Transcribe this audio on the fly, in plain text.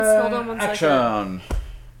Hold on one second. Action!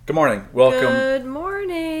 Good morning. Welcome. Good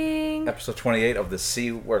morning. Episode 28 of the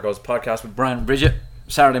See Where It Goes podcast with Brian and Bridget.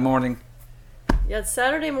 Saturday morning. Yeah, it's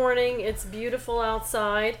Saturday morning. It's beautiful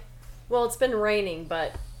outside. Well, it's been raining,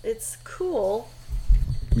 but it's cool.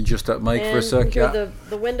 Let me adjust that mic And for a sec. Yeah.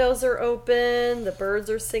 the windows are open. The birds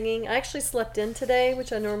are singing. I actually slept in today,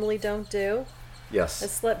 which I normally don't do. I Yes.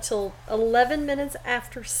 slept till 11 minutes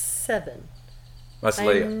after 7. That's I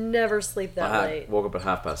late. never sleep that late. Woke up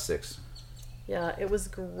at 6:30. Yeah, it was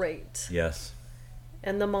great. Yes.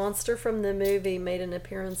 And the monster from the movie made an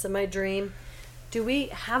appearance in my dream. Do we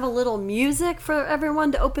have a little music for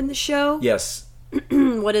everyone to open the show? Yes.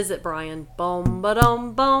 What is it, Brian? Boom,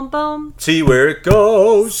 ba-dum, bum, bum. See where it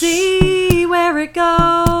goes. See where it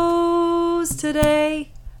goes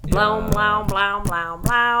today. Blow, blow, blow, blow,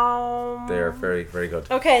 blow. They are very, very good.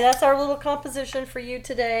 Okay, that's our little composition for you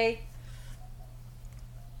today.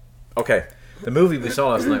 Okay. The movie we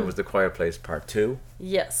saw last night was The Quiet Place Part 2.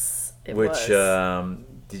 Yes, it Which, was.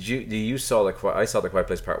 you saw I saw The Quiet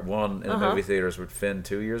Place Part 1 in the movie theaters with Finn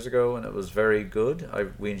 2 years ago, and it was very good.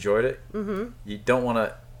 We enjoyed it. Mm-hmm. You don't want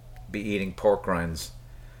to be eating pork rinds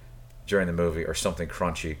during the movie or something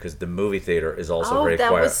crunchy, because the movie theater is also very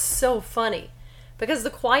quiet. That was so funny. Because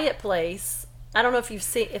The Quiet Place, I don't know if you've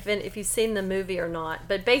seen the movie or not,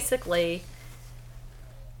 but basically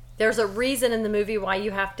there's a reason in the movie why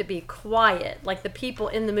you have to be quiet. Like, the people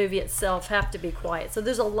in the movie itself have to be quiet. So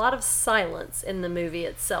there's a lot of silence in the movie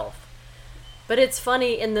itself. But it's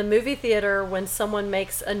funny, in the movie theater, when someone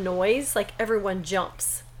makes a noise, like, everyone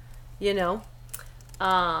jumps, you know?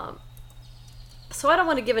 So I don't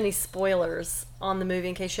want to give any spoilers on the movie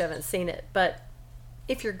in case you haven't seen it. But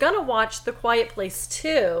if you're going to watch The Quiet Place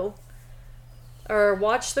 2... or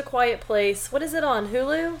watch The Quiet Place. What is it on?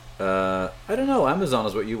 Hulu? I don't know. Amazon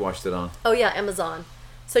is what you watched it on. Oh, yeah, Amazon.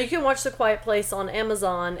 So you can watch The Quiet Place on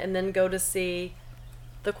Amazon and then go to see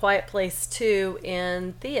The Quiet Place 2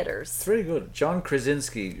 in theaters. It's very good. John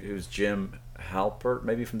Krasinski, who's Jim Halpert,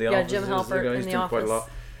 maybe from The Office. Yeah, Jim Halpert in The Office. Quite a lot.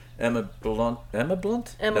 Emily Blunt. And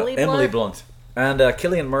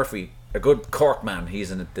Cillian Murphy, a good Cork man.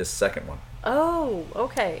 He's in this second one. Oh,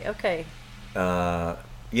 okay.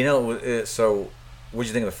 So what did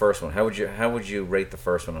you think of the first one? How would you rate the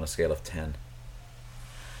first one on a scale of 10?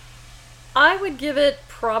 I would give it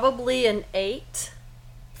probably an 8.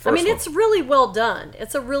 It's really well done.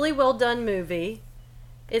 It's a really well done movie.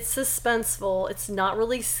 It's suspenseful. It's not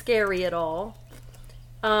really scary at all.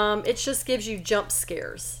 It just gives you jump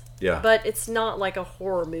scares. Yeah. But it's not like a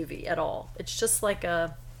horror movie at all. It's just like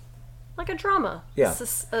a drama. Yeah. It's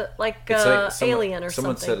just, It's Alien or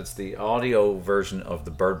someone something. said it's the audio version of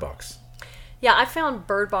the Bird Box. Yeah, I found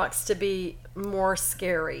Bird Box to be more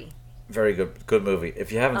scary. Very good movie.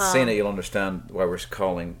 If you haven't seen it, you'll understand why we're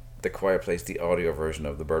calling The Quiet Place the audio version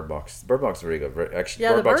of the Bird Box. The Bird Box is very good.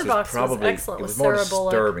 The Bird Box was excellent. It was with more Sarah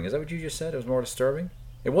Bullock. disturbing. Is that what you just said? It was more disturbing?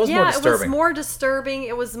 It was more disturbing. Yeah, it was more disturbing.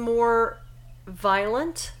 It was more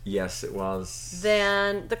violent. Yes, it was.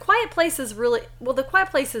 Then The Quiet Place is really... Well, The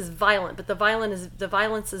Quiet Place is violent, but the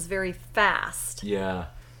violence is very fast. Yeah.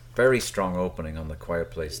 Very strong opening on The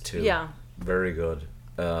Quiet Place too. Yeah. Very good.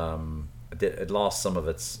 It lost some of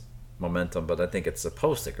its momentum, but I think it's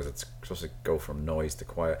supposed to, because it's supposed to go from noise to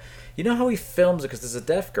quiet. You know how he films it? Because there's a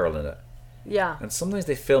deaf girl in it. Yeah. And sometimes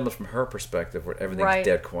they film it from her perspective where everything's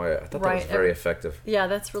dead quiet. I thought that was very effective. Yeah,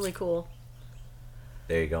 that's really cool.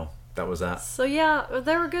 There you go. That was that. So yeah,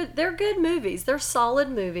 they were good. They're good movies. They're solid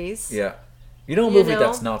movies. Yeah. You know a movie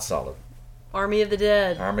that's not solid? Army of the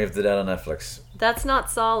Dead. Army of the Dead on Netflix. That's not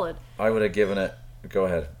solid. I would have given it... Go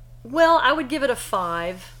ahead. Well, I would give it a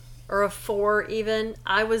 5 or a 4 even.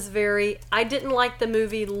 I didn't like the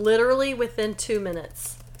movie literally within 2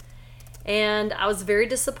 minutes. And I was very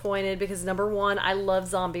disappointed because, number one, I love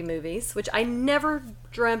zombie movies, which I never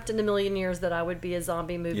dreamt in a million years that I would be a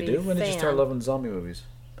zombie movie fan. You do? When did you start loving zombie movies?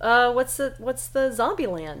 What's the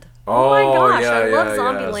Zombieland? Oh my gosh, I love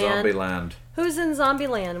Zombieland. Zombieland. Who's in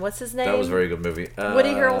Zombieland? What's his name? That was a very good movie. Woody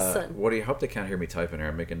Harrelson. I hope they can't hear me typing here.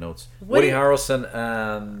 I'm making notes. Woody Harrelson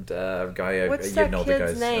and a guy. What's you that know kid's the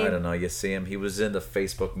guy's name? I don't know. You see him. He was in the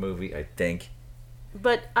Facebook movie, I think.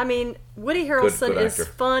 But Woody Harrelson good is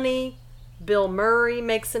actor. funny. Bill Murray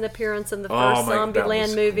makes an appearance in the first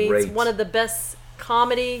Zombieland movie. Great. It's one of the best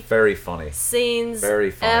comedy Very funny. scenes Very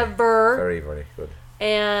funny. ever. Very, very good.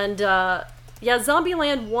 And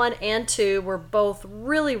Zombieland 1 and 2 were both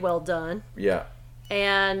really well done. Yeah.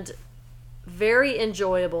 And very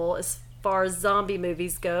enjoyable as far as zombie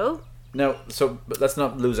movies go. No, but let's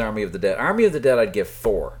not lose Army of the Dead. Army of the Dead I'd give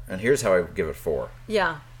 4, and here's how I would give it 4.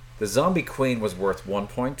 Yeah. The Zombie Queen was worth 1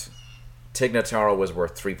 point. Tig Notaro was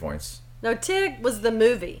worth 3 points. No, Tig was the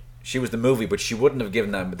movie. She was the movie, but she wouldn't have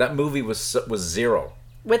given that. But that movie was 0.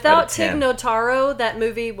 Without Tig Notaro, that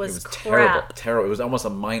movie was crap. Terrible. It was almost a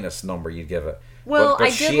minus number you'd give it. Well, but I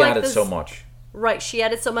did she like added this, so much. Right, she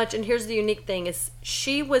added so much, and here's the unique thing: is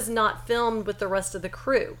she was not filmed with the rest of the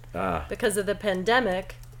crew because of the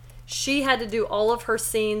pandemic. She had to do all of her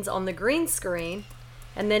scenes on the green screen,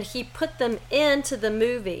 and then he put them into the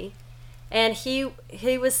movie. And he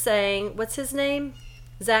was saying, what's his name?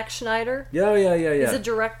 Zack Schneider? Yeah. He's a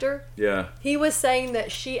director? Yeah. He was saying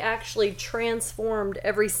that she actually transformed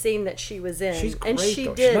every scene that she was in. She's great, and she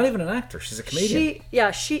though. did. She's not even an actor. She's a comedian.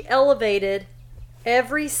 She elevated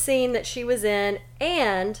every scene that she was in.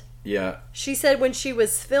 And she said when she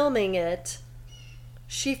was filming it,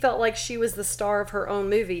 she felt like she was the star of her own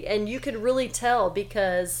movie. And you could really tell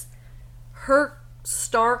because her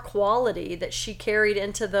star quality that she carried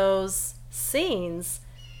into those scenes,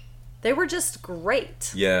 they were just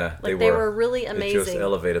great. Yeah, they were really amazing. It just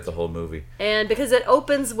elevated the whole movie. And because it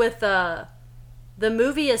opens with the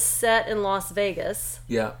movie is set in Las Vegas.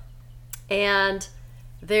 Yeah. And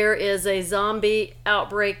there is a zombie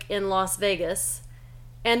outbreak in Las Vegas.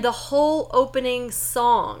 And the whole opening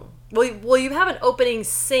song, well, you have an opening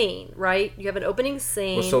scene, right? You have an opening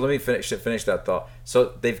scene. Well, so let me finish that thought.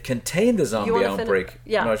 So they've contained the zombie outbreak.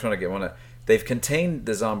 Yeah. No, I just want to get one. They've contained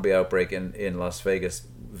the zombie outbreak in Las Vegas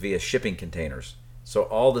via shipping containers. So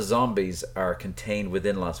all the zombies are contained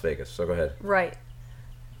within Las Vegas. So go ahead. Right.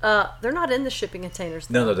 They're not in the shipping containers,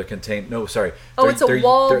 though. No, they're contained. No, sorry. It's a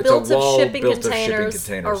wall built of shipping containers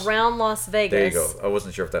around Las Vegas. There you go. I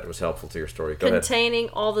wasn't sure if that was helpful to your story. Go ahead. Containing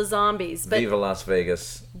all the zombies. But Viva Las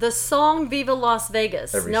Vegas. The song Viva Las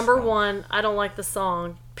Vegas, number one, I don't like the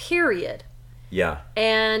song, period. Yeah.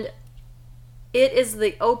 And it is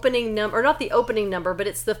the opening number, or not the opening number, but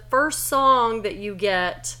it's the first song that you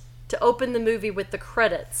get to open the movie with the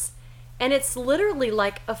credits. And it's literally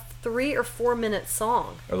like a 3 or 4 minute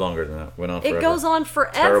song. Or longer than that. Went on forever. It goes on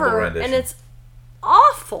forever. And it's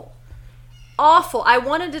awful. Awful. I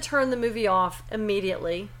wanted to turn the movie off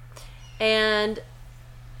immediately. And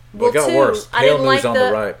it got worse. Pale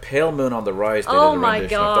Moon on the Rise. Oh my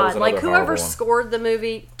God. Like whoever scored the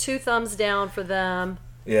movie, 2 thumbs down for them.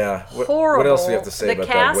 Yeah. Horrible. What else do you have to say about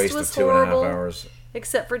that waste of 2.5 hours?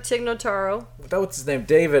 Except for Tig Notaro. That was his name.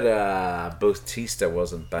 David Bautista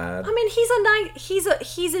wasn't bad. I mean,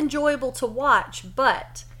 he's enjoyable to watch,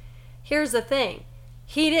 but here's the thing.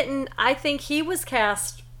 I think he was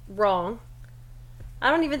cast wrong.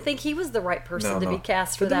 I don't even think he was the right person to be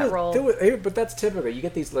cast for that role. But that's typical. You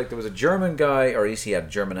get these, like, there was a German guy, or at least he had a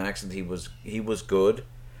German accent. He was good.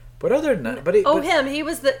 But other than that,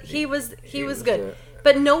 he was good.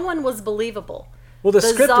 But no one was believable. Well, the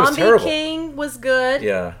script was terrible. The Zombie King was good.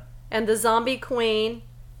 Yeah. And the Zombie Queen,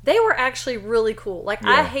 they were actually really cool. Like,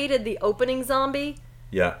 I hated the opening zombie.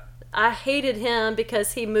 Yeah. I hated him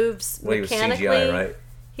because he moves mechanically. He was CGI, right?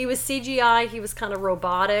 He was CGI. He was kind of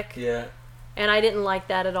robotic. Yeah. And I didn't like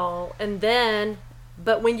that at all. And then,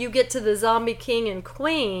 but when you get to the Zombie King and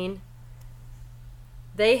Queen,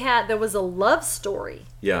 there was a love story.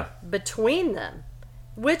 Yeah. Between them,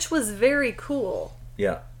 which was very cool.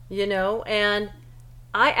 Yeah. You know, and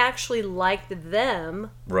I actually liked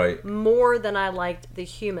them more than I liked the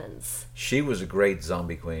humans. She was a great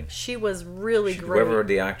zombie queen. She was really great. Whoever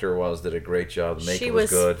the actor was did a great job. The makeup was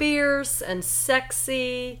good. She was fierce and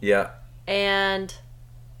sexy. Yeah. And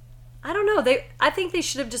I don't know. I think they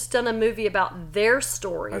should have just done a movie about their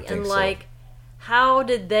story and like how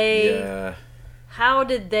did they? Yeah. How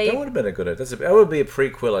did they? That would have been a good idea. That would be a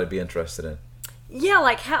prequel I'd be interested in. Yeah,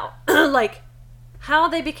 like how, how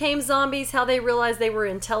they became zombies, how they realized they were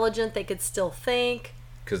intelligent, they could still think.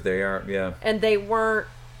 Because they are, yeah. And they weren't,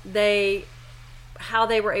 how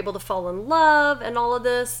they were able to fall in love and all of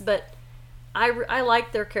this. But I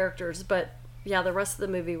liked their characters, but yeah, the rest of the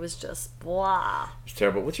movie was just blah. It's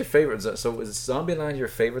terrible. What's your favorite? So is Zombieland your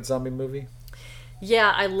favorite zombie movie?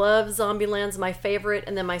 Yeah, I love Zombieland's my favorite,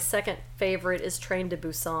 and then my second favorite is Train to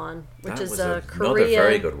Busan, which is a Korean another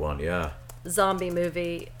very good one, yeah. Zombie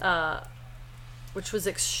movie, which was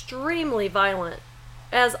extremely violent,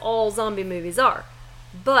 as all zombie movies are,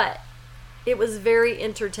 but it was very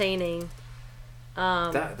entertaining.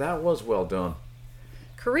 That was well done.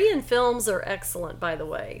 Korean films are excellent, by the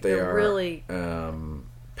way. They're really.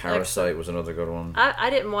 Parasite was another good one. I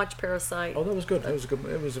didn't watch Parasite. Oh, that was good. It was good.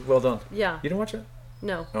 It was well done. Yeah. You didn't watch it?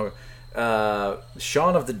 No. Okay.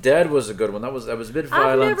 Shaun of the Dead was a good one. That was a bit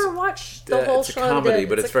violent. I've never watched the whole Shaun of the Dead.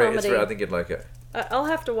 But it's very. I think you'd like it. I'll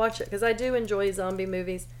have to watch it because I do enjoy zombie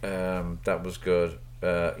movies. That was good.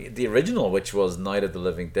 the original, which was Night of the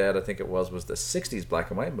Living Dead, I think it was the 60s black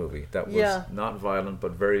and white movie that was not violent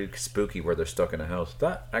but very spooky, where they're stuck in a house.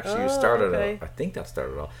 That actually started I think that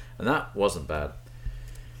started off, and that wasn't bad.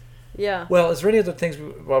 Yeah. Well, is there any other things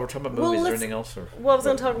while we're talking about movies? Is there anything else? Well, I was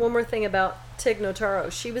going to talk one more thing about Tig Notaro.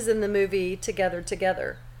 She was in the movie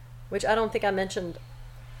Together, which I don't think I mentioned.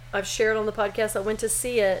 I've shared on the podcast. I went to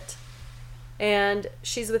see it, and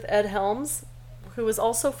she's with Ed Helms, who was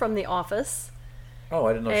also from The Office. Oh,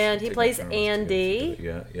 I didn't know. And he plays Andy.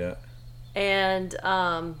 Yeah. And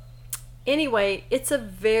anyway, it's a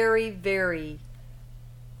very, very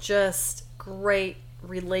just great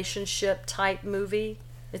relationship type movie.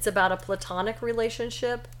 It's about a platonic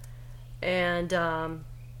relationship. And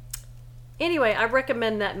anyway, I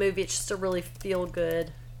recommend that movie. It's just a really feel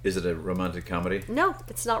good. Is it a romantic comedy? No,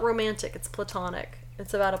 it's not romantic. It's platonic.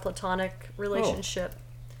 It's about a platonic relationship,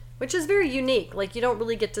 which is very unique. Like, you don't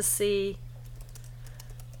really get to see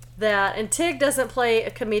that. And Tig doesn't play a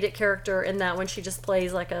comedic character in that one. She just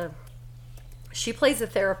plays she plays a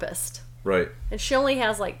therapist. Right. And she only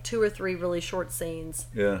has like 2 or 3 really short scenes.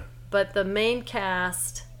 Yeah. But the main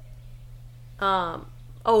cast,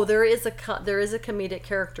 there is a comedic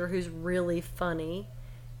character who's really funny.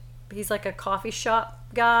 He's like a coffee shop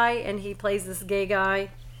guy, and he plays this gay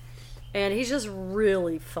guy, and he's just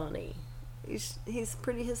really funny. He's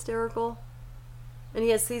pretty hysterical. And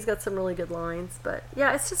he's got some really good lines. But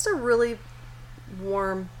yeah, it's just a really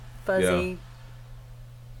warm, fuzzy,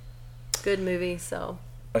 good movie. So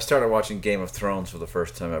I started watching Game of Thrones for the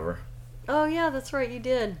first time ever. Oh yeah, that's right, you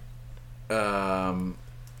did. And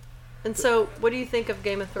so, what do you think of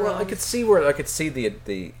Game of Thrones? Well, I could see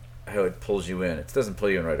the how it pulls you in. It doesn't pull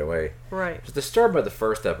you in right away. Right. I was disturbed by the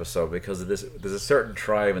first episode because of this. There's a certain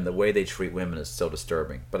tribe, and the way they treat women is so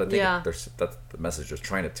disturbing. But I think that's the message they're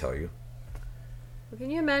trying to tell you. Well, can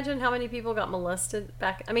you imagine how many people got molested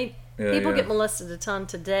back? I mean, people get molested a ton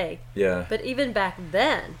today. Yeah. But even back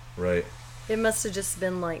then, right, it must have just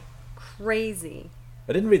been like crazy.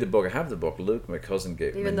 I didn't read the book. I have the book. Luke, my cousin, my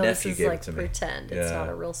nephew gave it to me. Even though this is like pretend, it's not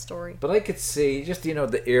a real story. But I could see just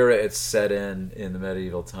the era it's set in the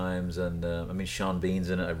medieval times, and I mean Sean Bean's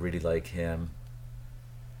in it. I really like him.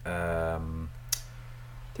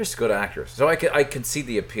 There's good actors, so I can see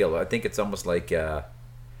the appeal. I think it's almost like I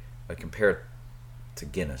compare it to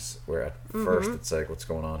Guinness, where at first it's like, what's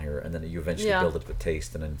going on here, and then you eventually build it with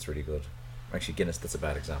taste, and then it's really good. Actually, Guinness, that's a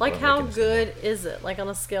bad example. Like, how good is it? Like, on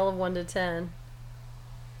a scale of 1 to 10?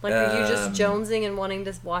 Like, are you just jonesing and wanting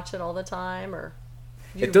to watch it all the time, or?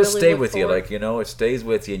 It does stay with you, like, it stays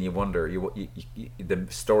with you, and you wonder. The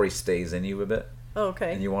story stays in you a bit. Oh,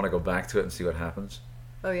 okay. And you want to go back to it and see what happens.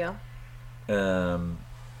 Oh yeah. In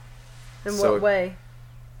what way?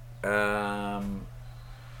 The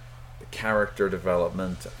character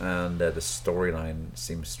development and the storyline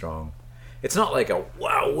seems strong. It's not like a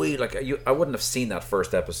wowee, like I wouldn't have seen that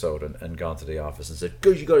first episode and gone to the office and said,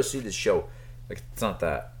 "Good, you got to see this show." Like, it's not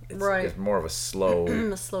that. It's more of a slow,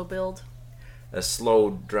 a slow build, a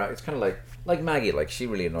slow drag. It's kind of like Maggie. Like, she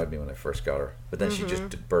really annoyed me when I first got her, but then she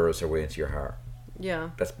just burrows her way into your heart. Yeah,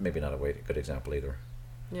 that's maybe not a good example either.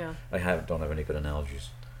 Yeah, don't have any good analogies.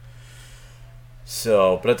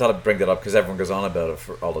 So, but I thought I'd bring that up because everyone goes on about it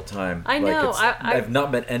all the time. I know. I've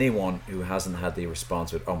not met anyone who hasn't had the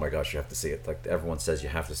response with, "Oh my gosh, you have to see it!" Like, everyone says you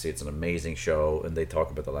have to see it. It's an amazing show, and they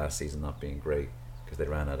talk about the last season not being great because they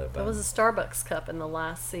ran out of. There was a Starbucks cup in the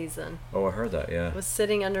last season. Oh, I heard that. Yeah, it was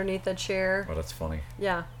sitting underneath a chair. Oh, that's funny.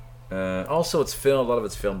 Yeah. Also, a lot of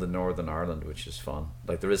it's filmed in Northern Ireland, which is fun.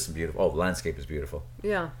 Like, there is some beautiful. Oh, the landscape is beautiful.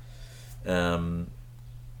 Yeah.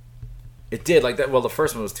 It did, like that. Well, the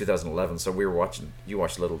first one was 2011, so we were watching. You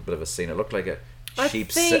watched a little bit of a scene. It looked like a cheap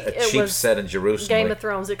set in Jerusalem. Game of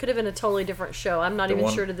Thrones. It could have been a totally different show. I'm not even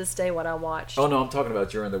sure to this day what I watched. Oh no, I'm talking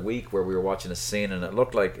about during the week where we were watching a scene and it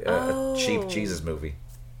looked like a cheap Jesus movie.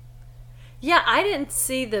 Yeah, I didn't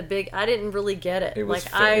see I didn't really get it. I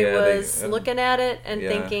was looking at it and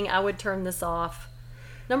thinking I would turn this off.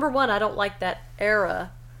 Number one, I don't like that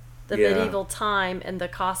era, the medieval time, and the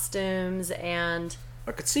costumes, and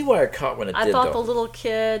I could see why I caught when it did. I thought the little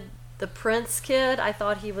kid, the prince kid, I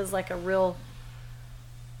thought he was like a real.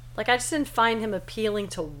 Like, I just didn't find him appealing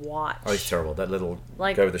to watch. Oh, he's terrible. That little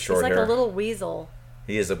guy with the short hair. He's like a litlittle weasel.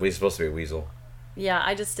 He's supposed to be a weasel. Yeah,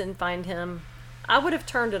 I just didn't find him. I would have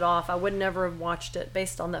turned it off. I would never have watched it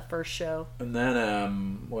based on that first show. And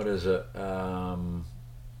then, what is it?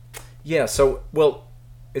 Yeah, so, well,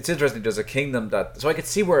 it's interesting. There's a kingdom that... So I could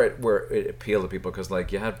see where it appealed to people, because,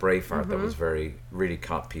 like, you had Braveheart that was really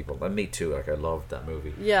caught people. And me too. Like, I loved that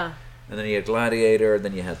movie. Yeah. And then you had Gladiator, and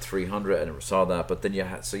then you had 300, I never saw that. But then you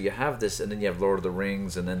have this, and then you have Lord of the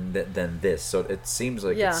Rings, and then this. So it seems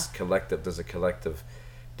like it's collective. There's a collective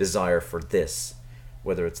desire for this,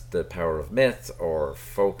 whether it's the power of myth or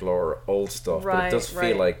folklore or old stuff. But it does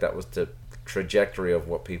feel like that was the trajectory of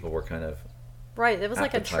what people were kind of Right, it was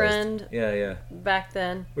like a trend. Yeah. Back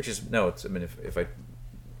then. Which is I mean, if I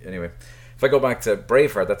go back to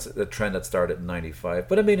Braveheart, that's the trend that started in '95.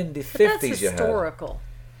 But I mean, in the '50s, that's historical.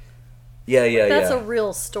 That's a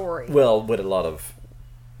real story. Well, with a lot of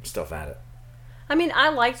stuff at it. I mean, I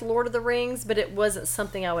liked Lord of the Rings, but it wasn't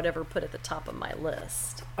something I would ever put at the top of my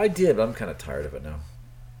list. I did, but I'm kind of tired of it now.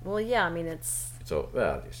 Well, yeah, I mean, it's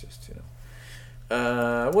just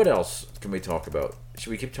what else can we talk about?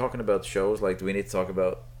 Should we keep talking about shows? Like, do we need to talk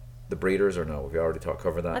about The Breeders or no? Have we already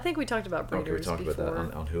covered that? I think we talked about Breeders we talked before.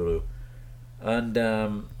 about that on Hulu. And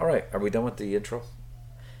all right, are we done with the intro?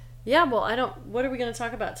 Yeah, well, what are we going to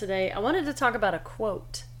talk about today? I wanted to talk about a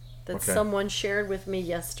quote that someone shared with me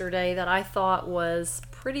yesterday that I thought was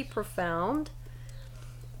pretty profound.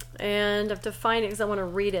 And I have to find it because I want to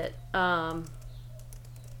read it.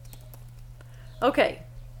 Okay.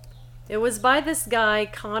 It was by this guy,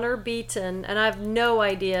 Connor Beaton, and I have no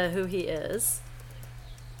idea who he is.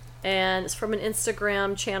 And it's from an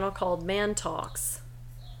Instagram channel called Man Talks.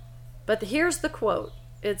 But here's the quote.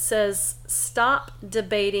 It says, "Stop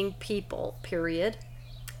debating people, period.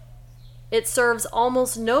 It serves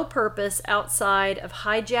almost no purpose outside of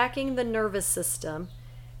hijacking the nervous system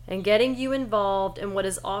and getting you involved in what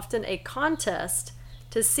is often a contest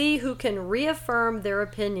to see who can reaffirm their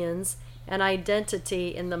opinions and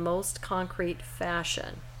identity in the most concrete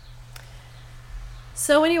fashion."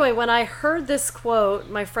 So anyway, when I heard this quote,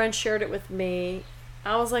 my friend shared it with me,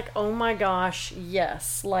 I was like, oh my gosh,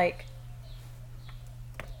 yes. Like,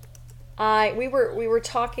 we were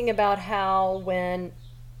talking about how when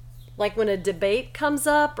a debate comes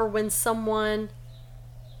up or when someone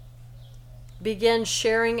begins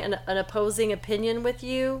sharing an opposing opinion with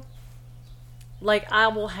you, like, I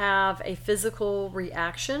will have a physical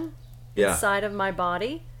reaction inside of my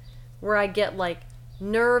body where I get like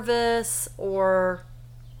nervous or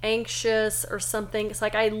anxious or something. It's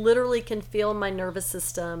like I literally can feel my nervous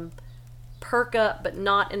system perk up, but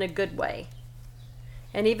not in a good way.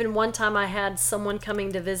 And even one time I had someone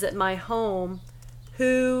coming to visit my home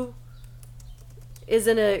who is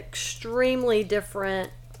in an extremely different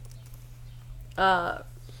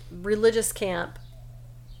religious camp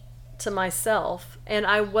to myself, and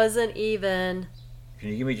I wasn't even... Can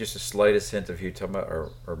you give me just the slightest hint of who you're talking about,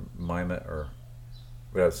 or mime it, or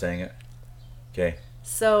without saying it? Okay.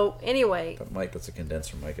 So anyway, that mic, that's a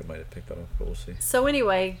condenser mic. It might have picked that up, but we'll see. So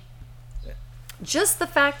anyway, just the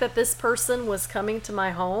fact that this person was coming to my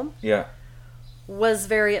home, was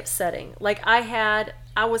very upsetting. Like, I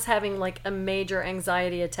was having like a major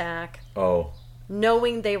anxiety attack. Oh.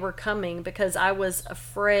 Knowing they were coming because I was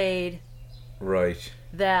afraid. Right.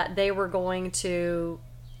 That they were going to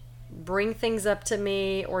bring things up to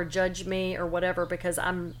me or judge me or whatever, because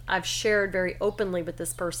I've shared very openly with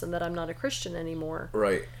this person that I'm not a Christian anymore.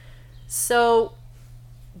 Right. So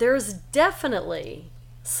there's definitely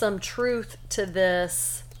some truth to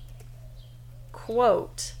this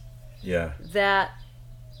quote. Yeah. That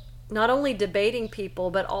not only debating people,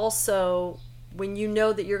 but also when you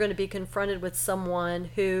know that you're going to be confronted with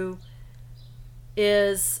someone who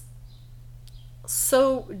is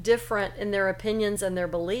so different in their opinions and their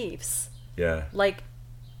beliefs. Yeah. Like,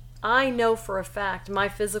 I know for a fact my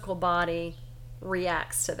physical body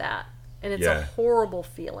reacts to that. And it's a horrible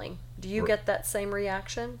feeling. Do you get that same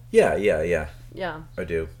reaction? Yeah. Yeah. I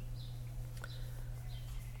do.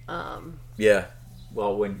 Yeah.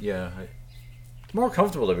 Well, it's more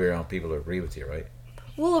comfortable to be around people who agree with you, right?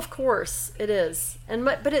 Well, of course it is.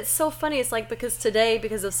 But it's so funny. It's like, because today,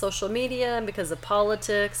 because of social media and because of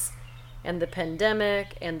politics and the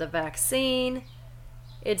pandemic and the vaccine,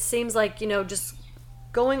 it seems like, just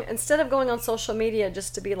instead of going on social media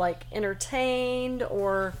just to be like entertained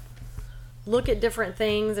or look at different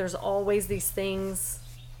things, there's always these things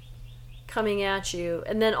coming at you.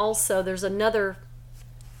 And then also there's another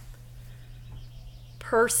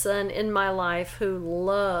person in my life who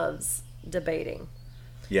loves debating.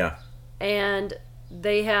 Yeah. And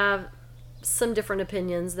they have some different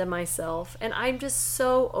opinions than myself, and I'm just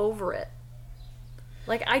so over it.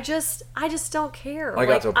 Like, I just don't care. I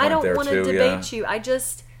got to a point I don't want to debate you.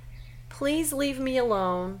 Please leave me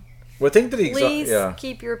alone. Well, I think that please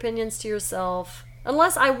keep your opinions to yourself.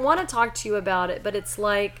 Unless I want to talk to you about it, but it's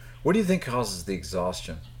like... What do you think causes the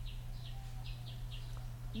exhaustion?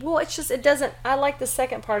 Well, it doesn't... I like the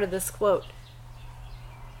second part of this quote.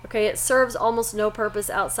 Okay, it serves almost no purpose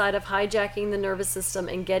outside of hijacking the nervous system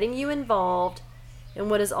and getting you involved in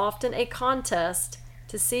what is often a contest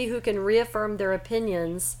to see who can reaffirm their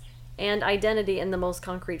opinions and identity in the most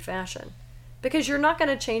concrete fashion. Because you're not going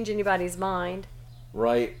to change anybody's mind.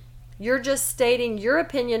 Right. You're just stating your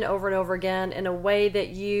opinion over and over again in a way that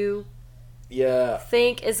you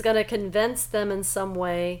think is going to convince them in some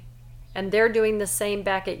way, and they're doing the same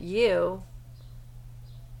back at you.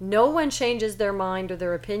 No one changes their mind or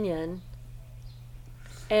their opinion,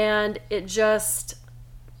 and it's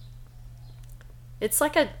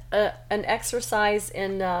like an exercise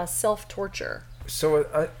in self-torture.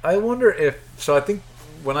 So I wonder if, so I think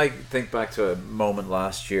when I think back to a moment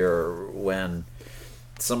last year when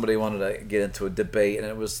somebody wanted to get into a debate, and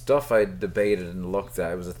it was stuff I debated and looked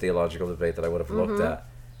at. It was a theological debate that I would have looked at.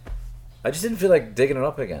 I just didn't feel like digging it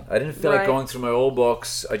up again. I didn't feel like going through my old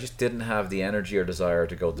books. I just didn't have the energy or desire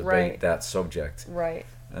to go debate that subject. Right.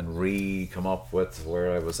 And come up with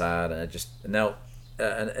where I was at. And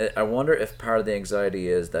and I wonder if part of the anxiety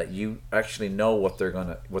is that you actually know what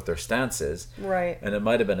their stance is. Right. And it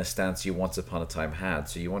might have been a stance you once upon a time had,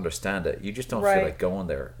 so you understand it. You just don't feel like going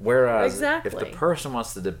there. Whereas if the person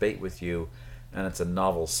wants to debate with you and it's a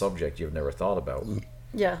novel subject you've never thought about,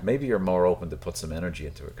 maybe you're more open to put some energy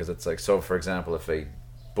into it. Because it's like, so for example, if a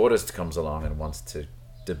Buddhist comes along and wants to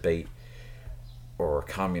debate, or a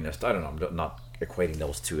communist, I don't know, I'm not equating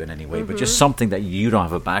those two in any way, but just something that you don't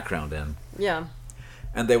have a background in. Yeah.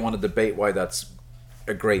 And they want to debate why that's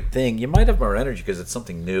a great thing, you might have more energy because it's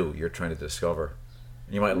something new you're trying to discover.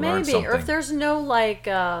 You might learn something. Or if there's no I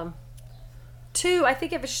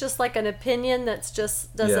think if it's just like an opinion that's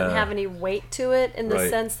just doesn't have any weight to it, in the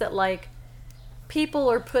sense that like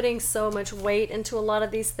people are putting so much weight into a lot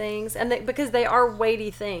of these things, and because they are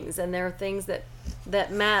weighty things, and they're things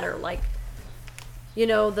that matter, like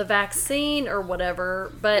the vaccine or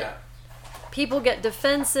whatever, but people get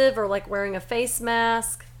defensive, or like wearing a face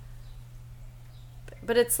mask.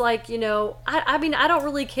 But it's like, I mean, I don't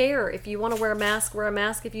really care. If you want to wear a mask, wear a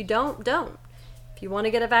mask. If you don't. If you want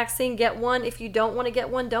to get a vaccine, get one. If you don't want to get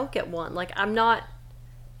one, don't get one. Like, I'm not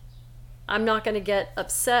going to get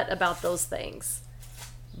upset about those things.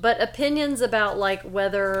 But opinions about like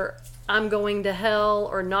whether I'm going to hell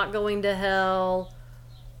or not going to hell,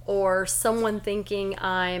 or someone thinking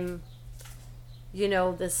I'm,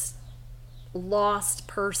 this lost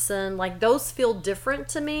person, like those feel different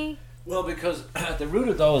to me. Well, because at the root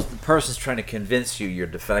of those, the person's trying to convince you you're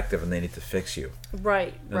defective and they need to fix you.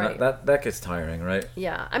 Right. That gets tiring, right?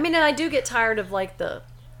 Yeah. I mean, and I do get tired of like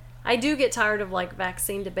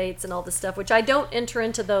vaccine debates and all this stuff, which I don't enter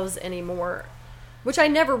into those anymore, which I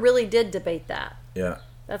never really did debate that. Yeah.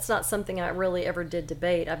 That's not something I really ever did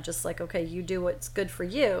debate. I'm just like, okay, you do what's good for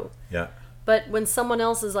you. Yeah. But when someone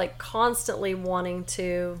else is like constantly wanting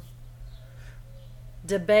to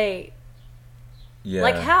debate,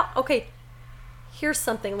 like here's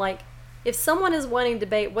something like, if someone is wanting to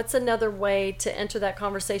debate, what's another way to enter that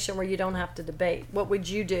conversation where you don't have to debate? What would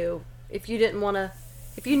you do if you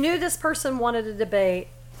knew this person wanted to debate?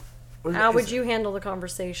 How would you handle the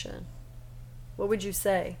conversation? What would you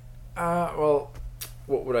say? Well,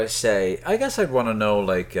 what would I say? I guess I'd want to know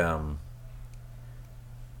like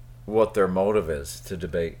what their motive is to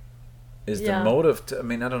debate. Is the motive I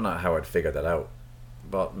mean, I don't know how I'd figure that out.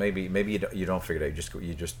 But maybe you don't figure it out.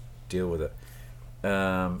 You just deal with it.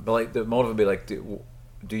 But like the motive would be like,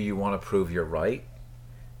 do you want to prove you're right?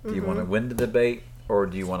 Do you want to win the debate, or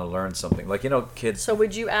do you want to learn something? Like kids. So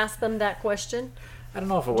would you ask them that question? I don't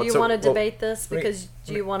know if it do you want to debate this because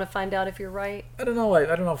do you want to find out if you're right? I don't know. I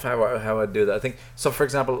don't know how I'd do that. I think so. For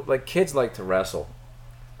example, like kids like to wrestle,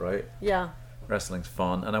 right? Yeah. Wrestling's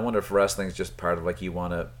fun, and I wonder if wrestling's just part of like you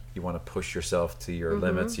want to push yourself to your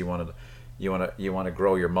limits. You want to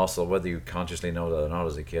grow your muscle, whether you consciously know that or not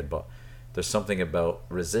as a kid. But there's something about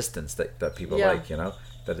resistance that people like,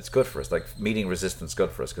 that it's good for us. Like meeting resistance,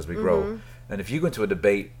 good for us because we grow. And if you go into a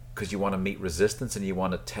debate because you want to meet resistance and you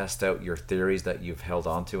want to test out your theories that you've held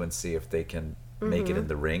onto and see if they can make it in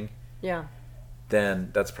the ring, then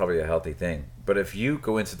that's probably a healthy thing. But if you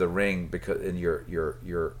go into the ring because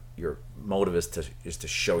your motive is to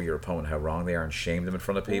show your opponent how wrong they are and shame them in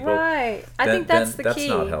front of people, right? I think that's the key. That's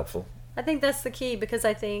not helpful. I think that's the key, because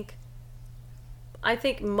I think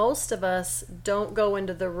most of us don't go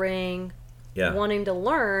into the ring wanting to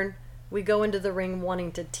learn. We go into the ring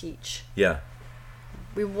wanting to teach. Yeah.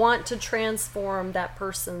 We want to transform that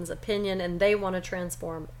person's opinion, and they want to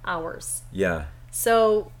transform ours. Yeah.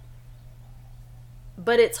 So,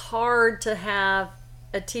 but it's hard to have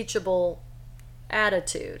a teachable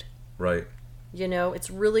attitude. Right. It's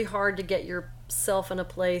really hard to get yourself in a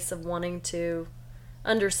place of wanting to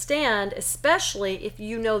understand, especially if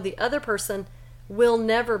you know the other person will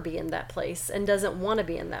never be in that place and doesn't want to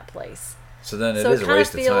be in that place. So then it is a waste of time. So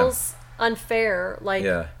it kind of feels unfair, like,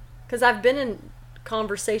 Yeah. because I've been in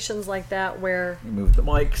conversations like that where You moved the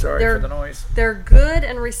mic, sorry for the noise. they're good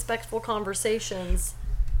and respectful conversations,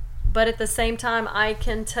 but at the same time, I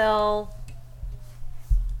can tell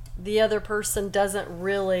the other person doesn't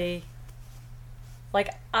really, like,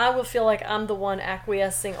 I will feel like I'm the one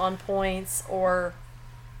acquiescing on points or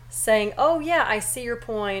saying, oh yeah, I see your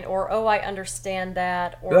point, or oh, I understand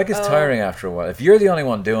that, or That gets tiring after a while. If you're the only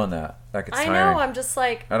one doing that gets tiring. I know, I'm just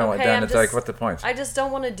like, I don't want Dan. It's like, what's the point? I just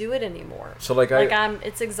don't want to do it anymore. So like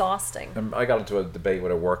it's exhausting. I got into a debate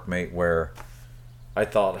with a workmate where I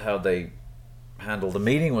thought how they handled the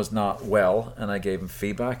meeting was not well, and I gave them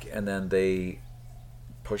feedback, and then they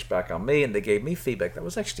pushed back on me, and they gave me feedback that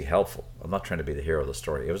was actually helpful. I'm not trying to be the hero of the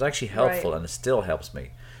story. It was actually helpful, Right. and it still helps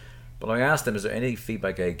me. But I asked them, is there any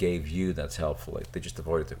feedback I gave you that's helpful? Like, they just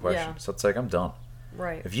avoided the question. Yeah. So it's like, I'm done.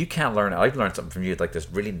 Right. If you can't learn, I've learned something from you. Like, there's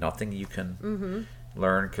really nothing you can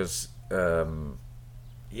learn because, so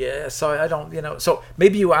I don't, so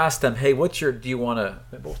maybe you ask them, hey, do you want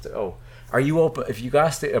to, are you open, if you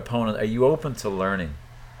ask the opponent, are you open to learning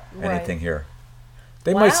anything here?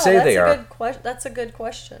 They might say they are. That's a good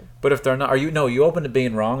question. But if they're not, are you open to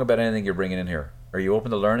being wrong about anything you're bringing in here? Are you open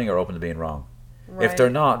to learning or open to being wrong? Right. If they're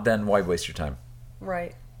not, then why waste your time?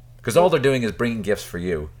 Right. Because all they're doing is bringing gifts for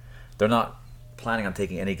you. They're not planning on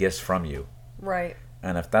taking any gifts from you. Right.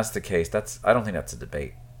 And if that's the case, I don't think that's a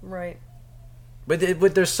debate. Right. But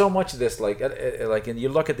there's so much of this, and you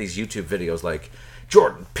look at these YouTube videos, like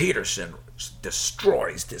Jordan Peterson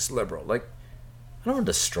destroys this liberal. Like, I don't want to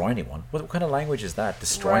destroy anyone. What kind of language is that?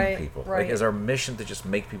 Destroying people. Right. Like, is our mission to just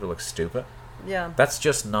make people look stupid? Yeah. That's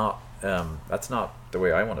just not. That's not the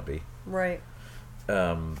way I want to be. Right.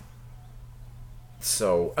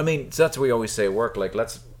 So that's what we always say at work. Like,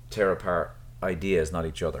 let's tear apart ideas, not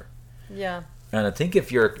each other. Yeah. And I think if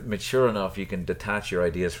you're mature enough, you can detach your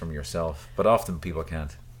ideas from yourself. But often people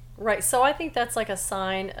can't. Right. So I think that's like a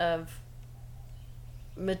sign of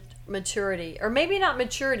maturity, or maybe not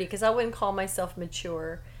maturity, because I wouldn't call myself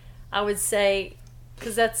mature. I would say,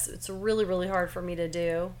 because it's really, really hard for me to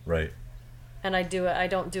do. Right. And I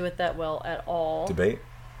don't do it that well at all. Debate?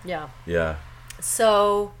 Yeah. Yeah.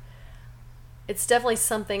 So it's definitely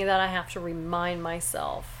something that I have to remind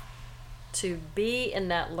myself to be in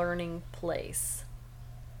that learning place.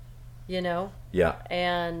 Yeah.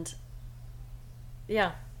 And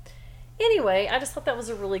yeah. Anyway, I just thought that was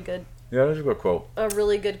a really good Yeah, that's a good quote.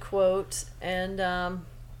 And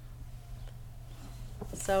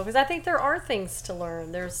because I think there are things to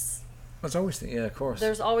learn. There's always, yeah, of course.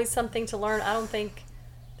 There's always something to learn. I don't think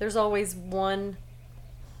there's always one.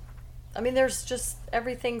 There's just,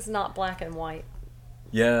 everything's not black and white.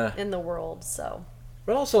 Yeah. In the world, so.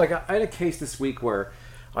 But also, like, I had a case this week where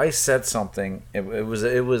I said something. It was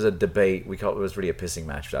a debate. It was really a pissing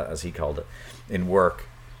match, as he called it, in work.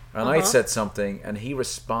 And I said something, and he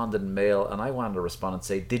responded in mail, and I wanted to respond and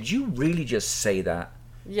say, "Did you really just say that?"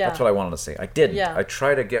 Yeah. That's what I wanted to say. I didn't. Yeah. I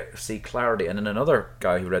tried to see clarity, and then another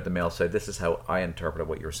guy who read the mail said, "This is how I interpreted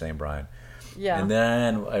what you were saying, Brian." Yeah. And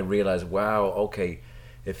then I realized, wow, okay,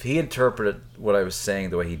 if he interpreted what I was saying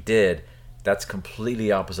the way he did, that's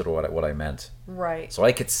completely opposite of what I meant. Right. So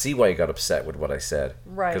I could see why he got upset with what I said.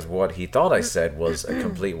 Right. Because what he thought I said was a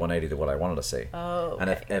complete 180 to what I wanted to say. Oh,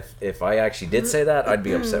 okay. And if I actually did say that, I'd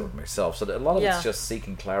be upset with myself. So a lot of Yeah. it's just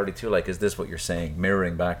seeking clarity too. Like, is this what you're saying?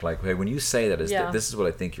 Mirroring back, like, hey, when you say that, this is what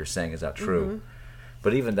I think you're saying. Is that true?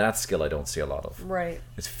 But even that skill I don't see a lot of. Right.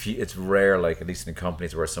 It's rare, like, at least in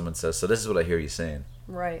companies where someone says, so this is what I hear you saying.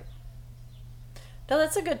 Right. No,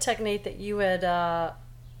 that's a good technique that you had.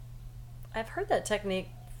 I've heard that technique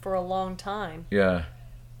for a long time. Yeah.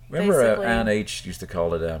 Remember Basically. Ann H. used to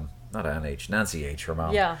call it, not Ann H., Nancy H., her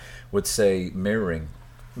mom, Yeah. would say mirroring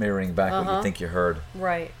back what you think you heard.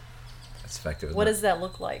 Right. That's effective, isn't What it? does that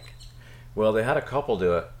look like? Well, they had a couple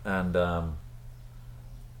do it, and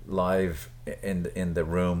live in the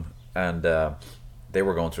room, and they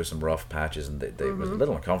were going through some rough patches, and they was a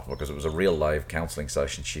little uncomfortable because it was a real live counseling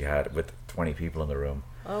session she had with 20 people in the room.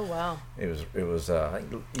 Oh, wow. It was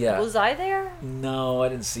yeah. Was I there? No, I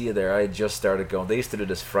didn't see you there. I had just started going. They used to do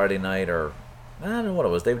this Friday night, or I don't know what it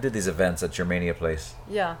was. They did these events at Germania Place.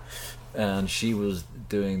 Yeah. And she was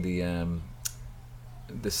doing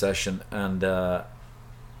the session, and the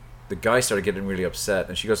guy started getting really upset,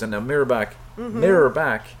 and she goes, "And now mirror back,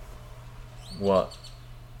 what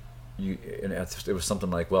you?" And it was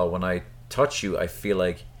something like, "Well, when I touch you, I feel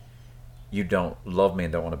like you don't love me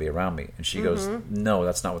and don't want to be around me." And she goes, "No,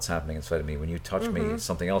 that's not what's happening inside of me. When you touch me,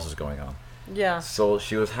 something else is going on." Yeah. So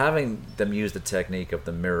she was having them use the technique of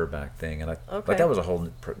the mirror back thing, and like that was a whole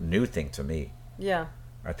new thing to me. Yeah.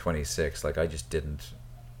 At 26, like I just didn't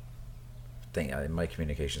think my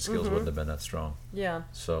communication skills wouldn't have been that strong. Yeah.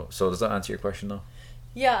 So does that answer your question though?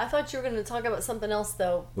 Yeah, I thought you were going to talk about something else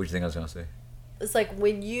though. What do you think I was going to say? It's like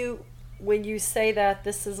when you say that,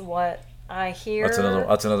 this is what I hear.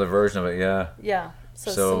 That's another version of it. Yeah. Yeah.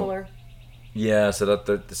 So similar. Yeah.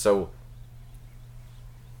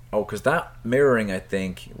 Because that mirroring, I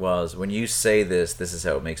think, was when you say this is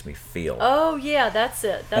how it makes me feel. Oh yeah, that's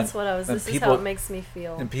it. That's what I was. This is how it makes me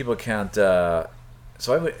feel. And people can't.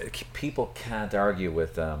 People can't argue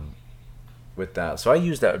with that. So I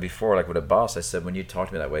used that before, like with a boss. I said, when you talk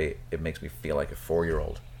to me that way, it makes me feel like a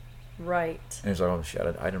 4-year-old. Right. And he was like, oh shit,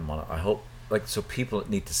 I didn't want to. I hope, like, so people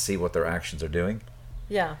need to see what their actions are doing.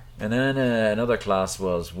 Yeah. And then another class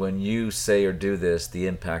was, when you say or do this, the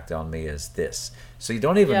impact on me is this. So you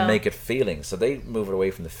don't even make it feelings. So they move it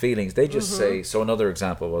away from the feelings. They just say. So another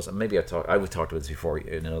example was, and maybe I would talk about this before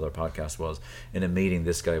in another podcast, was in a meeting,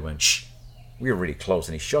 this guy went, shh, we were really close,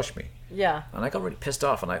 and he shushed me. Yeah. And I got really pissed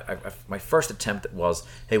off, and I my first attempt was,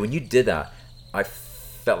 hey, when you did that, I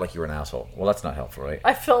felt like you were an asshole. Well, that's not helpful, right?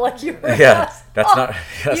 I felt like you were an asshole. That's not...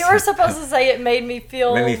 you were supposed to say it made me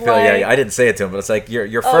feel like... yeah, I didn't say it to him, but it's like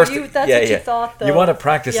your first... that's what you thought, though. You want to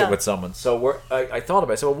practice it with someone. So I thought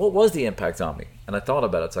about it. So what was the impact on me? And I thought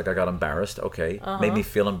about it. It's like, I got embarrassed, okay. Made me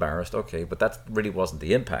feel embarrassed, okay. But that really wasn't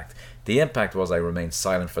the impact. The impact was I remained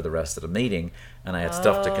silent for the rest of the meeting, and I had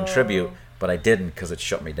stuff to contribute, but I didn't because it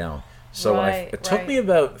shut me down. So it took me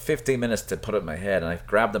about 15 minutes to put it in my head, and I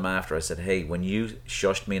grabbed him after. I said, hey, when you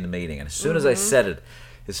shushed me in the meeting, and as soon as I said it,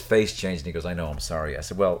 his face changed, and he goes, I know, I'm sorry. I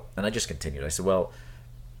said, well, and I just continued. I said, well,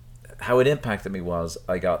 how it impacted me was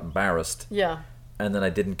I got embarrassed. Yeah. And then I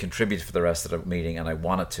didn't contribute for the rest of the meeting, and I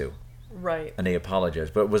wanted to. Right. And he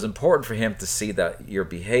apologized. But it was important for him to see that your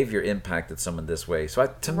behavior impacted someone this way.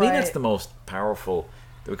 So to me, that's the most powerful...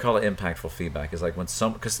 We call it impactful feedback. Is like when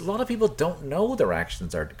because a lot of people don't know their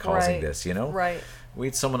actions are causing this, you know? Right. We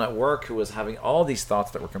had someone at work who was having all these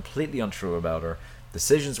thoughts that were completely untrue about her.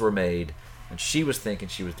 Decisions were made, and she was thinking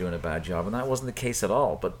she was doing a bad job, and that wasn't the case at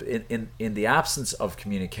all. But in the absence of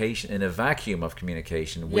communication, in a vacuum of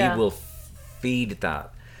communication, we will feed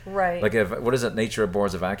that. Right. Like, what is it? Nature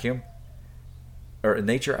abhors a vacuum? Or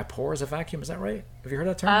nature abhors a vacuum, is that right? Have you heard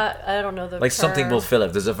that term? I don't know the like term. Something will fill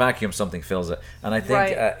it. There's a vacuum, something fills it. And I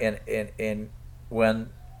think in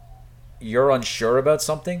when you're unsure about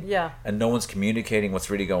something, and no one's communicating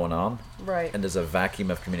what's really going on, and there's a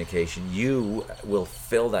vacuum of communication, you will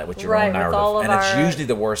fill that with your own narrative, and it's usually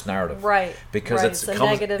the worst narrative, because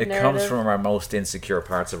it comes from our most insecure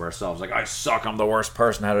parts of ourselves. Like, I suck, I'm the worst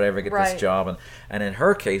person, how did I ever get this job? And in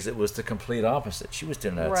her case, it was the complete opposite. She was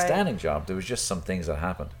doing an outstanding job. There was just some things that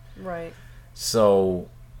happened. Right. So,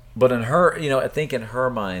 but in her, I think in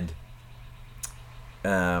her mind,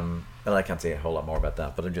 and I can't say a whole lot more about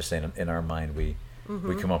that, but I'm just saying in our mind we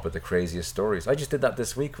come up with the craziest stories. I just did that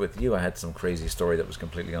this week with you. I had some crazy story that was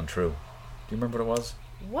completely untrue. Do you remember what it was?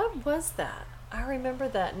 What was that? I remember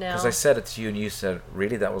that now. Because I said it to you and you said,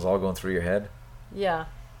 really, that was all going through your head? Yeah.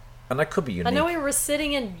 And that could be unique. I know we were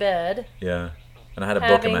sitting in bed. Yeah. And I had a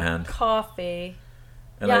book in my hand. Coffee.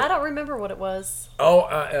 And I don't remember what it was. Oh,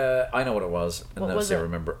 I know what it was. And what was it? I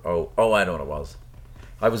remember. Oh, I know what it was.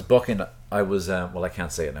 I was booking. I was well, I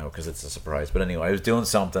can't say it now because it's a surprise. But anyway, I was doing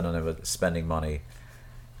something and I was spending money,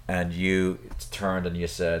 and you turned and you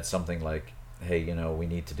said something like, "Hey, we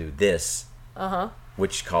need to do this,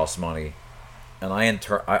 which costs money." And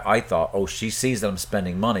I thought, oh, she sees that I'm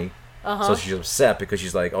spending money, so she's upset because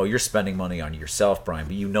she's like, "Oh, you're spending money on yourself, Brian,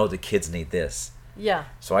 but the kids need this." Yeah.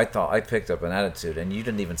 So I thought I picked up an attitude, and you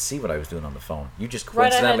didn't even see what I was doing on the phone. You just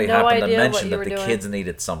coincidentally happened to mention that the kids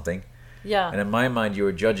needed something. Yeah. And in my mind, you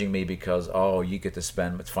were judging me because, you get to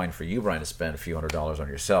spend, it's fine for you, Brian, to spend a few $100s on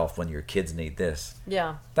yourself when your kids need this.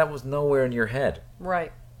 Yeah. That was nowhere in your head.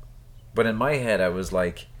 Right. But in my head, I was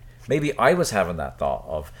like, maybe I was having that thought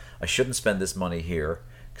of, I shouldn't spend this money here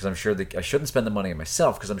because I'm sure I shouldn't spend the money on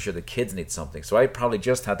myself because I'm sure the kids need something. So I probably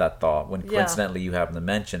just had that thought when coincidentally you happen to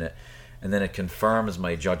mention it, and then it confirms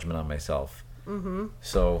my judgment on myself. Mm-hmm.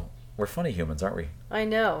 So we're funny humans, aren't we? I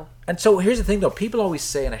know. And so here's the thing, though. People always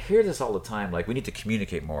say, and I hear this all the time, like, we need to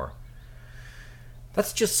communicate more.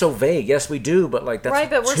 That's just so vague. Yes, we do, but like that's right.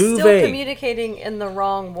 But we're too still vague. Communicating in the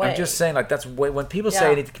wrong way. I'm just saying, like, that's when people say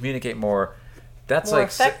I need to communicate more. That's more like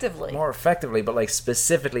effectively. More effectively, but like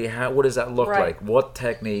specifically, what does that look like? What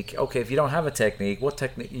technique? Okay, if you don't have a technique, what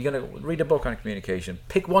technique? You're gonna read a book on communication.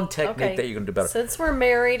 Pick one technique that you're gonna do better. Since we're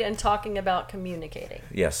married and talking about communicating,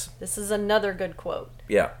 yes, this is another good quote.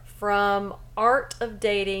 Yeah. From Art of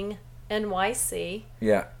Dating NYC.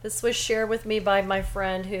 Yeah. This was shared with me by my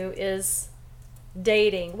friend who is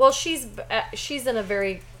dating. Well, she's in a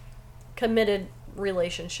very committed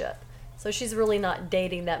relationship. So she's really not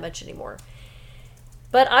dating that much anymore.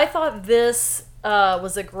 But I thought this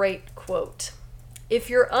was a great quote. If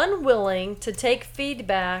you're unwilling to take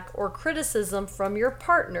feedback or criticism from your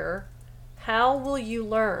partner, how will you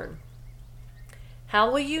learn?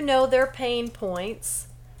 How will you know their pain points?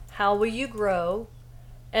 How will you grow?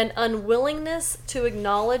 An unwillingness to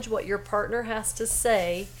acknowledge what your partner has to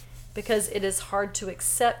say because it is hard to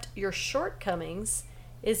accept your shortcomings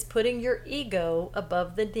is putting your ego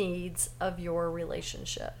above the needs of your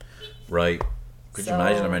relationship. Right. Could you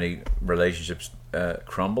imagine how many relationships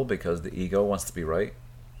crumble because the ego wants to be right?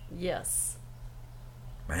 Yes.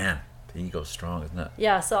 Man, the ego's strong, isn't it?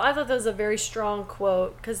 Yeah, so I thought that was a very strong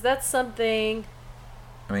quote because that's something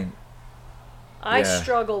I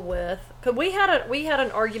struggle with. Cause we had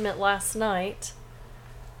an argument last night.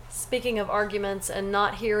 Speaking of arguments and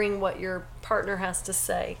not hearing what your partner has to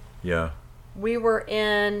say. Yeah. We were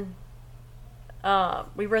at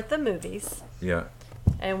the movies. Yeah.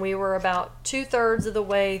 And we were about 2/3 of the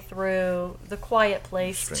way through The Quiet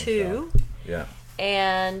Place 2. Yeah.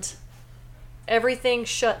 And everything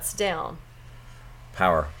shuts down.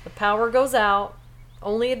 Power. The power goes out.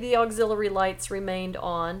 Only the auxiliary lights remained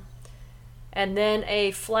on. And then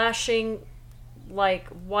a flashing, like,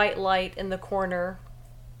 white light in the corner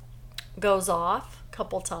goes off a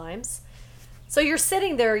couple times. So you're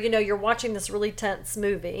sitting there, you're watching this really tense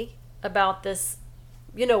movie about this,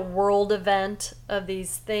 world event of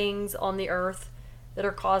these things on the earth that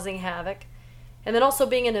are causing havoc. And then also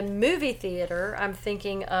being in a movie theater, I'm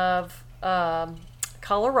thinking of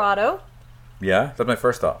Colorado. Yeah, that's my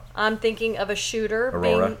first thought. I'm thinking of a shooter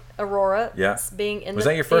Aurora. Yeah. Being in was the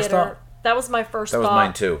that your theater. first thought? That was my first thought. That was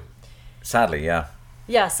mine too. Sadly, yeah.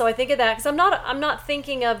 Yeah, so I think of that because I'm not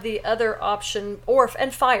thinking of the other option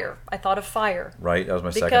and fire. I thought of fire. Right, that was my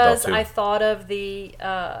second thought too. Because I thought of the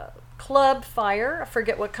club fire. I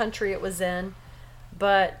forget what country it was in,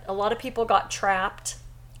 but a lot of people got trapped,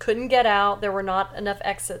 couldn't get out. There were not enough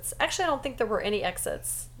exits. Actually, I don't think there were any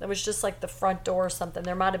exits. There was just like the front door or something.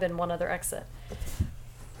 There might have been one other exit.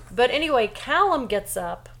 But anyway, Callum gets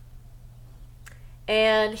up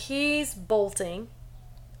and he's bolting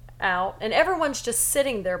out, and everyone's just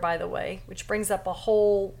sitting there, by the way, which brings up a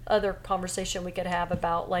whole other conversation we could have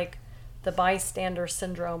about like the bystander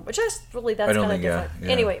syndrome, which is really, that's kind of different. Yeah.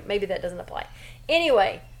 Anyway, maybe that doesn't apply.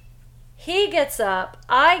 Anyway, he gets up,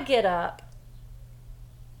 I get up,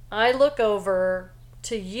 I look over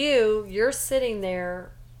to you, you're sitting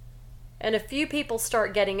there, and a few people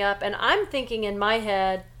start getting up, and I'm thinking in my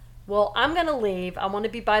head, well, I'm going to leave. I want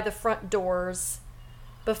to be by the front doors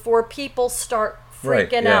before people start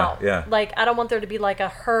freaking out. Yeah. Like, I don't want there to be like a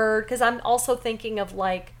herd, because I'm also thinking of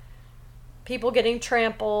like people getting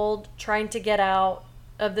trampled, trying to get out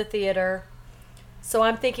of the theater. So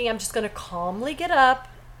I'm thinking I'm just going to calmly get up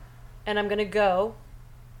and I'm going to go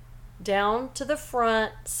down to the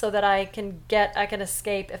front so that I can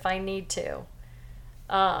escape if I need to.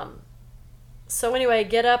 So anyway,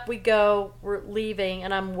 get up, we go, we're leaving,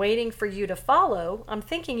 and I'm waiting for you to follow. I'm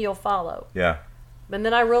thinking you'll follow. Yeah. And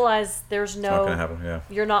then I realized it's not gonna happen, yeah.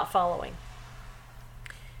 You're not following.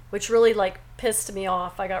 Which really like pissed me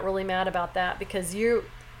off. I got really mad about that because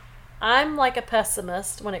I'm like a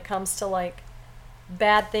pessimist when it comes to like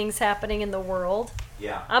bad things happening in the world.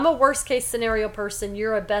 Yeah. I'm a worst case scenario person.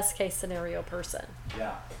 You're a best case scenario person.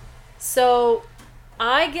 Yeah. So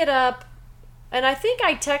I get up and I think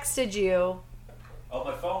I texted you. Oh,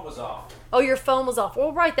 my phone was off. Oh, your phone was off.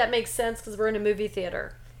 Well, right, that makes sense because we're in a movie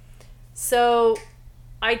theater. So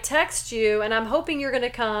I text you, and I'm hoping you're going to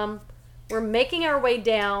come. We're making our way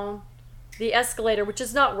down the escalator, which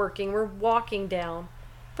is not working. We're walking down.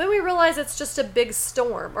 But we realize it's just a big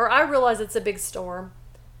storm, or I realize it's a big storm.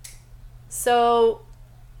 So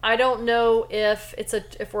I don't know if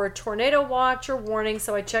we're a tornado watch or warning,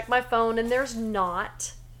 so I check my phone, and there's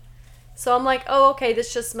not. So I'm like, oh, okay,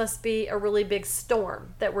 this just must be a really big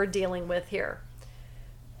storm that we're dealing with here.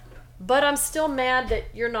 But I'm still mad that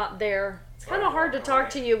you're not there. It's kind of hard to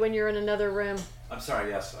talk to you when you're in another room. I'm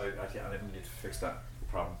sorry, yes. I didn't need to fix that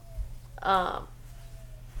problem.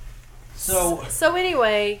 So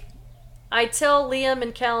anyway, I tell Liam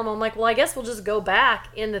and Callum, I'm like, well, I guess we'll just go back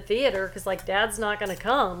in the theater because, like, Dad's not going to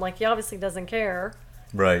come. Like, he obviously doesn't care.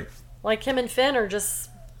 Right. Like, him and Finn are just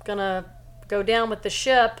going to go down with the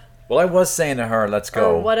ship. Well, I was saying to her, let's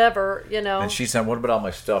go. Or whatever, And she said, what about all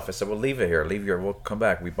my stuff? I said, well, leave it here. We'll come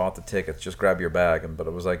back. We bought the tickets. Just grab your bag. But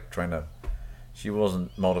it was like trying to She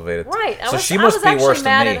wasn't motivated. Right. So she must be worse than me. I was actually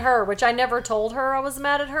mad at her, which I never told her I was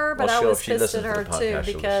mad at her, but I was pissed at her too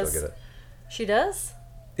because she'll get it. She does?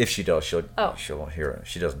 If she does, she'll hear it.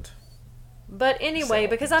 She doesn't. But anyway,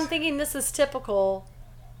 because I'm thinking this is typical,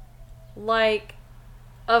 like,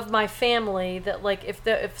 of my family, that like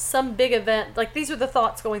if some big event, like these are the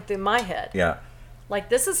thoughts going through my head. Yeah. Like,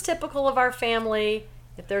 this is typical of our family.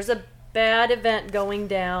 If there's a bad event going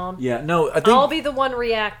down, yeah, no, I think I'll be the one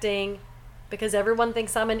reacting because everyone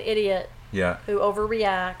thinks I'm an idiot. Yeah. Who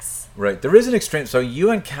overreacts. Right. There is an extreme. So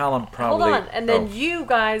you and Callum probably... Hold on. And then you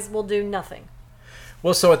guys will do nothing.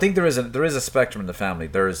 Well, so I think there is a spectrum in the family.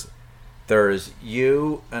 There's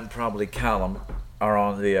you and probably Callum are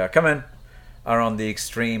on the... are on the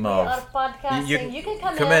extreme of... Out of podcasting. You can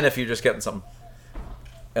come in if you're just getting something.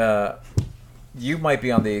 You might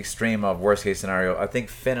be on the extreme of worst case scenario. I think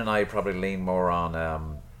Finn and I probably lean more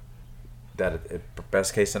on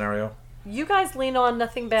best case scenario. You guys lean on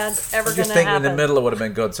nothing bad's ever going to happen. Just think in the middle it would have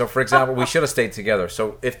been good. So, for example, we should have stayed together.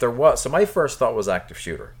 So, if there was... So, my first thought was active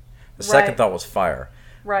shooter. The second thought was fire.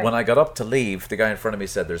 Right. When I got up to leave, the guy in front of me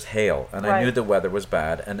said there's hail. And I knew the weather was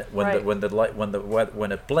bad. And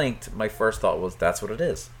when it blinked, my first thought was that's what it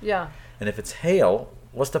is. Yeah. And if it's hail,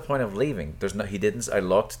 what's the point of leaving? He didn't... I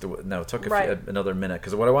looked... No, it took another minute.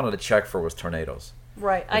 Because what I wanted to check for was tornadoes.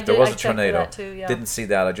 Right, if there was a tornado, that too, yeah. Didn't see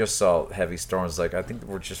that. I just saw heavy storms. Like, I think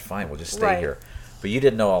we're just fine. We'll just stay here. But you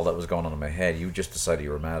didn't know all that was going on in my head. You just decided you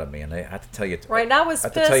were mad at me, and I had to tell you. Right, and I was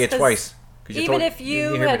pissed. I had to tell you twice. Even if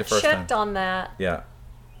you had checked on that, yeah,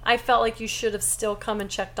 I felt like you should have still come and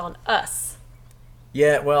checked on us.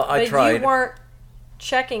 Yeah, well, I tried. But you weren't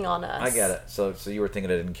checking on us. I get it. So you were thinking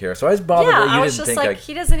I didn't care. So I was bothered that you didn't think I...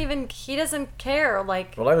 he doesn't care.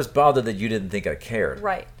 Like, well, I was bothered that you didn't think I cared.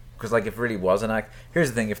 Right. Because, like, if it really was here's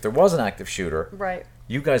the thing, if there was an active shooter, right,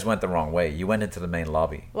 you guys went the wrong way. You went into the main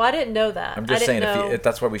lobby. Well, I didn't know that. I'm just saying, if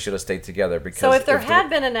that's why we should have stayed together. Because so if there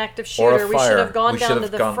had been an active shooter, we should have gone down to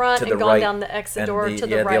the front and gone down the exit door to the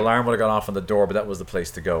right. Yeah, the alarm would have gone off on the door, but that was the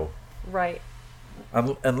place to go. Right.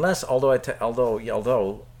 Unless, although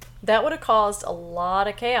that would have caused a lot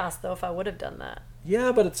of chaos, though, if I would have done that.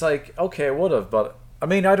 Yeah, but it's like, okay, I would have, but... I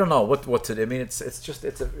mean, I don't know what to do. I mean, it's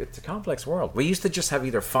a complex world. We used to just have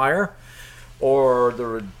either fire or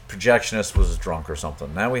the projectionist was drunk or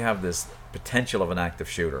something. Now we have this potential of an active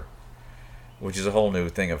shooter, which is a whole new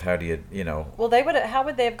thing of how do you know... Well, how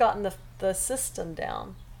would they have gotten the system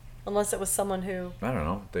down? Unless it was someone who... I don't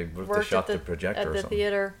know. They shot the projector or something. At the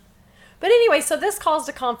theater. But anyway, so this caused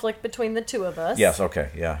a conflict between the two of us. Yes, okay,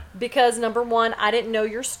 yeah. Because, number one, I didn't know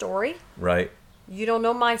your story. Right. You don't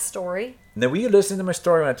know my story. Now, were you listening to my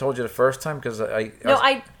story when I told you the first time? Because I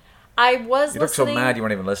was listening. You looked so mad you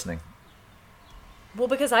weren't even listening. Well,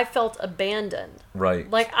 because I felt abandoned. Right.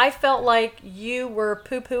 Like, I felt like you were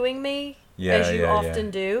poo-pooing me, as you often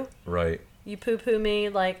do. Right. You poo-poo me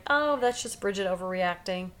like, oh, that's just Bridget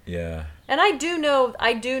overreacting. Yeah. And I do know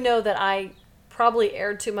that I probably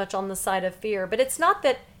erred too much on the side of fear, but it's not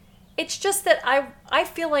that... It's just that I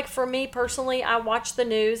feel like for me personally, I watch the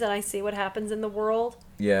news and I see what happens in the world.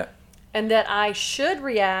 Yeah. And that I should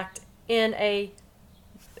react in a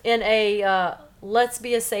let's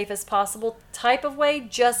be as safe as possible type of way,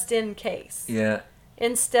 just in case. Yeah.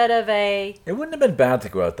 Instead of a... It wouldn't have been bad to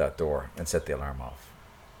go out that door and set the alarm off.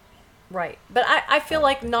 Right. But I feel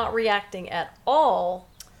like not reacting at all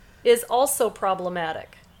is also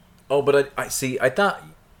problematic. Oh, but I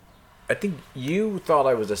think you thought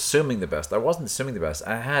I was assuming the best. I wasn't assuming the best.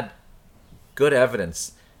 I had good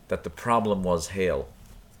evidence that the problem was hail.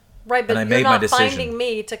 Right, but you're not finding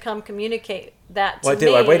me to come communicate that to me. Well, I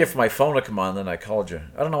did. I waited for my phone to come on, then I called you.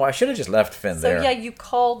 I don't know. I should have just left Finn there. So, yeah, you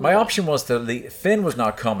called me. My option was to leave. Finn was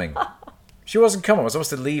not coming. She wasn't coming. I was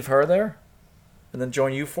supposed to leave her there and then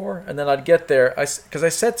join you four. And then I'd get there. Because I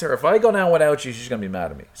said to her, if I go down without you, she's going to be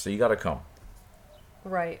mad at me. So you got to come.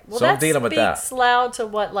 Right. Well, so that I'm dealing with that. speaks loud to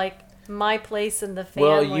what, like, my place in the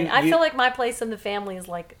family. Well, I feel like my place in the family is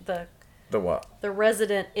like the what? The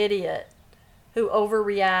resident idiot who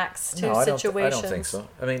overreacts to situations. I don't think so.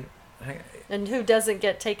 I mean, and who doesn't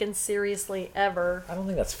get taken seriously ever. I don't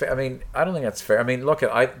think that's fair. I don't think that's fair. I mean, let's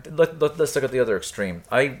look at the other extreme.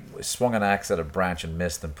 I swung an axe at a branch and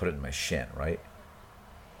missed and put it in my shin, right?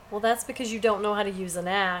 Well, that's because you don't know how to use an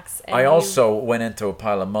axe. And I also went into a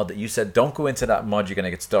pile of mud that you said, don't go into that mud, you're going to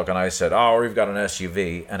get stuck. And I said, oh, we've got an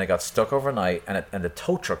SUV. And it got stuck overnight, and the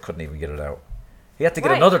tow truck couldn't even get it out. He had to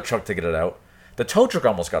get another truck to get it out. The tow truck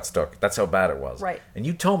almost got stuck. That's how bad it was. Right. And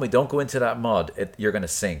you told me, don't go into that mud. You're going to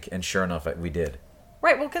sink. And sure enough, we did.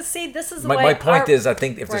 Right. Well, because, see, this is the way... My point is, I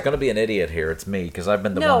think if there's going to be an idiot here, it's me. Because I've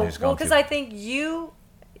been the one who's gone because I think you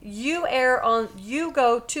you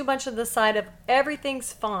go too much on the side of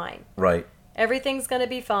everything's fine. Right. Everything's going to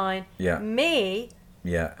be fine. Yeah. Me,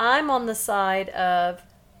 Yeah. I'm on the side of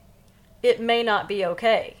it may not be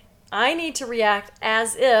okay. I need to react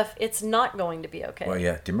as if it's not going to be okay. Well,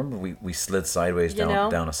 yeah. Do you remember we slid sideways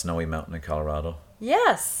down a snowy mountain in Colorado?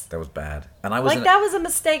 Yes. That was bad. And I was that was a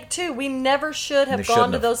mistake too. We never should have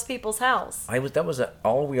gone to those people's house. That was an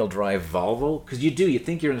all-wheel drive Volvo, because you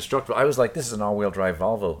think you're indestructible. I was like, this is an all-wheel drive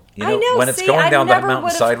Volvo. I know. When it's going down that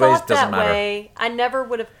mountain sideways, it doesn't matter. I never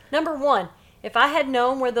would have. Number one, if I had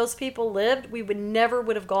known where those people lived, we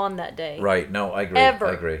would have gone that day. Right. No, I agree. Ever.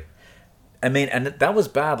 I agree. I mean, and that was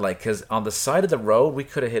bad, like, because on the side of the road, we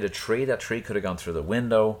could have hit a tree. That tree could have gone through the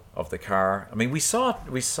window of the car. I mean, we saw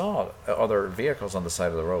other vehicles on the side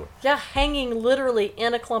of the road. Yeah, hanging literally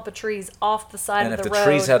in a clump of trees off the side of the road. And if the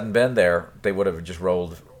trees hadn't been there, they would have just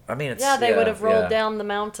rolled. I mean, they would have rolled down the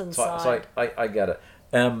mountainside. So I get it.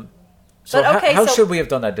 How should we have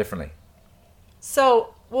done that differently?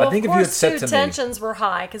 So, well, I think of if you had course, said to tensions were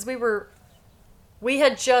high because we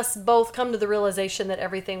had just both come to the realization that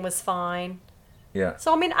everything was fine. Yeah.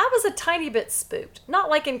 So, I mean, I was a tiny bit spooked. Not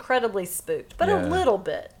like incredibly spooked, but a little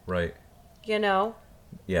bit. Right. You know?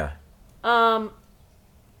 Yeah. But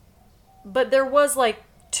there was like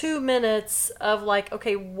 2 minutes of like,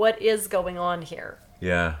 okay, what is going on here?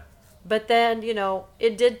 Yeah. But then,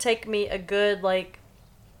 it did take me a good like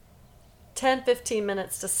 10, 15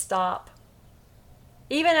 minutes to stop.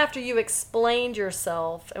 Even after you explained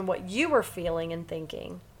yourself and what you were feeling and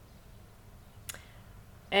thinking.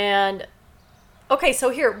 And, okay, so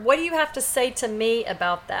here, what do you have to say to me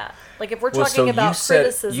about that? Like, if we're talking about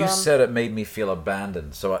criticism. You said it made me feel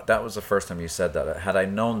abandoned. So that was the first time you said that. Had I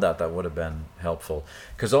known that would have been helpful.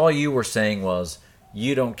 Because all you were saying was,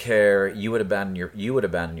 you don't care. You would abandon your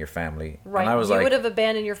family. Right. And I was you would have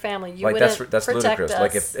abandoned your family. You like wouldn't that's protect ludicrous. us.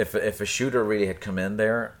 Like if a shooter really had come in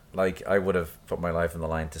there, like I would have put my life on the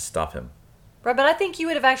line to stop him. Right, but I think you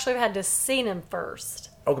would have actually had to seen him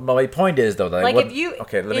first. Okay, but my point is though that like if you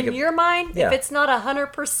your mind, if it's not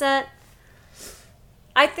 100%,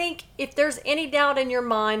 I think if there's any doubt in your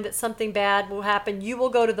mind that something bad will happen, you will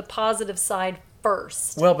go to the positive side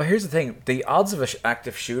first. Well, but here's the thing. The odds of an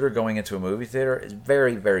active shooter going into a movie theater is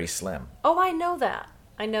very, very slim. Oh, I know that.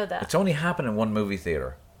 It's only happened in one movie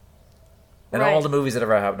theater. And right. all the movies that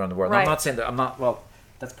ever happened around the world. Right. I'm not saying that,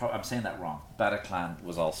 I'm saying that wrong. Bataclan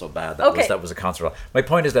was also bad. That was a concert. My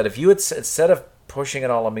point is that if you had, instead of pushing it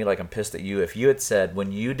all on me like I'm pissed at you, if you had said,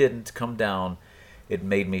 when you didn't come down, it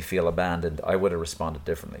made me feel abandoned, I would have responded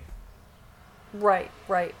differently. Right.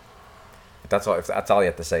 That's all you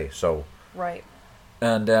have to say. So. Right.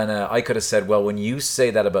 And then I could have said, well, when you say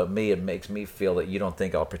that about me, it makes me feel that you don't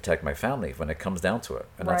think I'll protect my family when it comes down to it.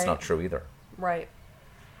 And that's not true either. Right.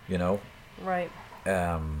 You know? Right.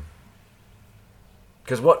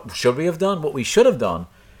 Because what should we have done? What we should have done,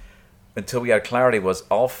 until we had clarity, was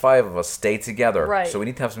all 5 of us stay together. Right. So we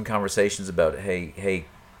need to have some conversations about, hey,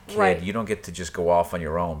 kid, right. You don't get to just go off on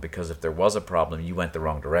your own, because if there was a problem, you went the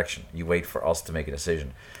wrong direction. You wait for us to make a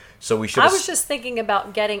decision. So we should. I was just thinking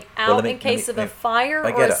about getting out in case of a fire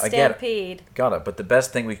or a stampede. Got it. But the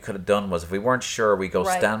best thing we could have done was, if we weren't sure, we go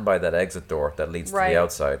stand by that exit door that leads to the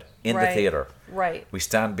outside in the theater. Right. We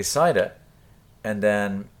stand beside it, and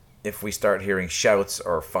then if we start hearing shouts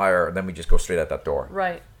or fire, then we just go straight out that door.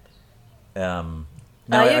 Right. I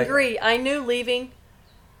agree. I knew leaving.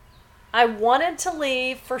 I wanted to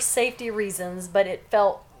leave for safety reasons, but it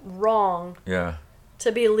felt wrong. Yeah.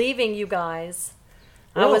 To be leaving you guys.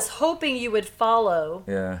 Well, I was hoping you would follow.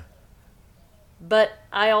 Yeah. But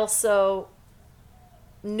I also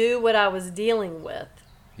knew what I was dealing with.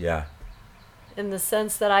 Yeah. In the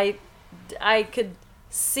sense that I could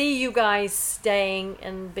see you guys staying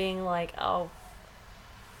and being like, oh,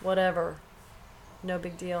 whatever. No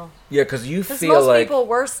big deal. Yeah, because you feel most like... people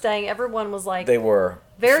were staying. Everyone was like... They were.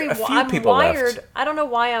 Very... A few I'm people wired. left. I don't know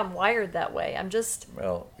why I'm wired that way. I'm just...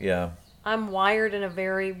 Well, yeah. I'm wired in a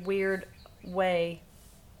very weird way.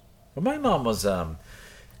 Well, my mom was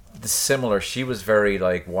similar. She was very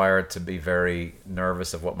wired to be very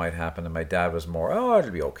nervous of what might happen, and my dad was more,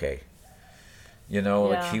 it'll be okay. You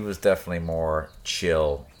know, he was definitely more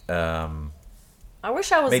chill. I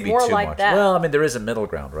wish I was maybe more too like much. that. Well, I mean, there is a middle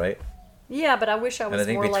ground, right? Yeah, but I wish I was more like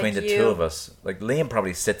you. And I think between the two of us, Liam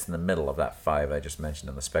probably sits in the middle of that 5 I just mentioned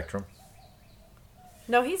on the spectrum.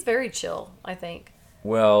 No, he's very chill, I think.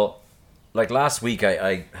 Well, last week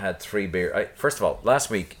I had 3 beers. First of all, last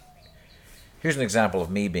week, here's an example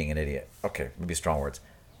of me being an idiot. Okay, maybe strong words.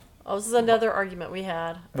 Oh, this is another argument we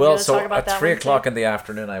had. Well, so at 3 o'clock in the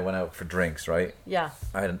afternoon, I went out for drinks, right? Yeah.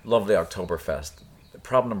 I had a lovely Oktoberfest.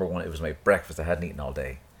 Problem number 1, it was my breakfast. I hadn't eaten all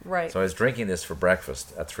day. Right. So I was drinking this for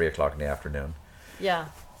breakfast at 3 o'clock in the afternoon. Yeah.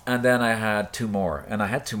 And then I had two more. And I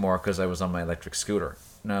had two more because I was on my electric scooter.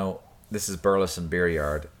 Now, this is Burleson Beer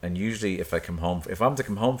Yard. And usually if I'm to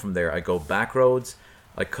come home from there, I go back roads.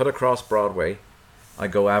 I cut across Broadway. I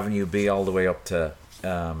go Avenue B all the way up to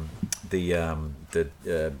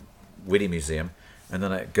the Whitty Museum. And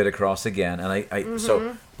then I get across again. And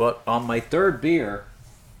but on my third beer,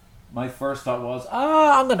 my first thought was,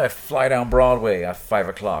 I'm going to fly down Broadway at 5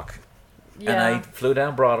 o'clock. Yeah. And I flew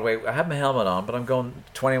down Broadway. I had my helmet on, but I'm going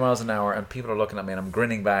 20 miles an hour, and people are looking at me, and I'm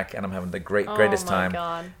grinning back, and I'm having the greatest time.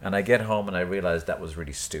 God. And I get home, and I realized that was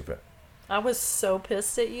really stupid. I was so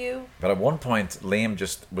pissed at you. But at one point, Liam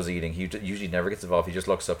just was eating. He usually never gets involved. He just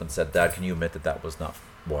looks up and said, "Dad, can you admit that was not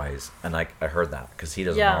wise?" And I heard that because he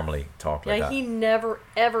doesn't normally talk like that. Yeah, he never,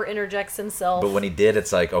 ever interjects himself. But when he did,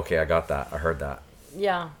 it's like, okay, I got that. I heard that.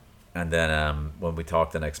 Yeah. And then when we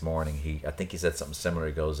talked the next morning, I think he said something similar.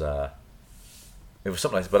 He goes, it was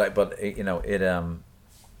something like,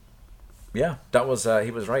 yeah, that was,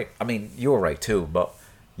 he was right. I mean, you were right too, but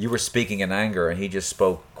you were speaking in anger, and he just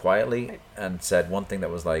spoke quietly and said one thing that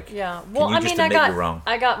was like, yeah. Well, can you just admit you're wrong?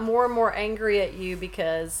 I got more and more angry at you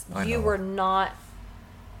because you were not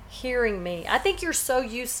hearing me. I think you're so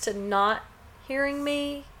used to not hearing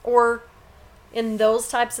me, or in those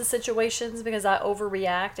types of situations, because I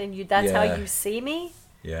overreact, and that's how you see me.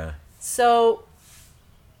 Yeah. So,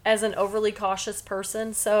 as an overly cautious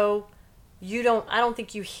person, I don't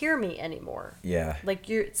think you hear me anymore. Yeah. Like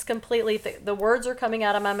it's completely, the words are coming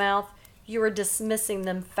out of my mouth. You are dismissing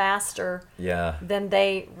them faster than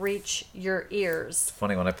they reach your ears. It's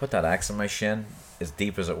funny, when I put that axe in my shin, as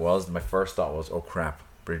deep as it was, my first thought was, oh crap,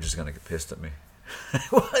 Bridget's going to get pissed at me.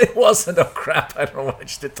 It wasn't, oh crap, I don't know what I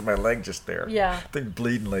just did to my leg just there. Yeah. I think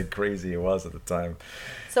bleeding like crazy it was at the time.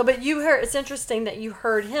 So, but you heard, it's interesting that you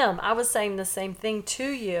heard him. I was saying the same thing to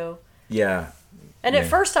you. Yeah. And at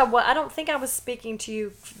first, I don't think I was speaking to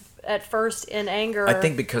you at first in anger. I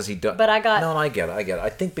think because he does. But I got... No, I get it. I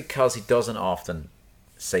think because he doesn't often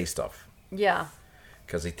say stuff. Yeah.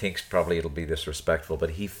 Because he thinks probably it'll be disrespectful.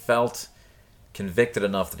 But he felt convicted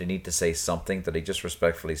enough that he needed to say something, that he just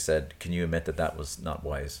respectfully said, can you admit that was not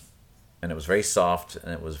wise? And it was very soft,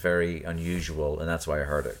 and it was very unusual, and that's why I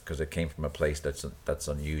heard it, because it came from a place that's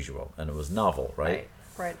unusual, and it was novel, right?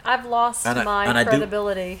 Right. I've lost my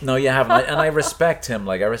credibility. No, you haven't. And I respect him.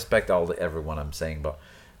 Like, I respect everyone I'm saying, but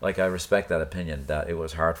like, I respect that opinion that it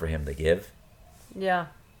was hard for him to give. Yeah.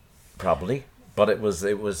 Probably. But he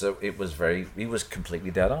was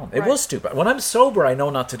completely dead on. It was stupid. When I'm sober, I know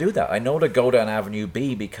not to do that. I know to go down Avenue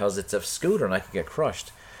B because it's a scooter and I could get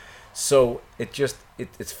crushed. So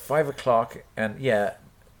it's 5 o'clock, and yeah,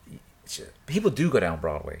 people do go down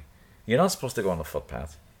Broadway. You're not supposed to go on the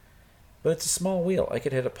footpath. But it's a small wheel. I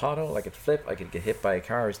could hit a pothole, I could flip, I could get hit by a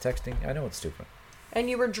car who's texting. I know it's stupid. And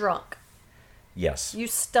you were drunk. Yes. You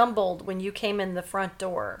stumbled when you came in the front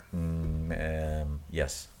door.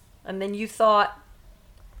 Yes. And then you thought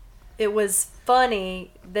it was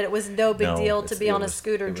funny that it was no big deal to be on a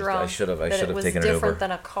scooter drunk. I should have taken an Uber. It was different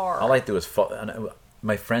than a car. All I do is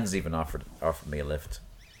my friends even offered me a lift.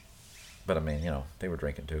 But I mean, they were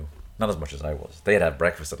drinking too. Not as much as I was. They had had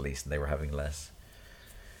breakfast at least, and they were having less.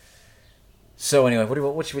 So anyway,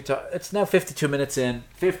 what should we talk? It's now 52 minutes in.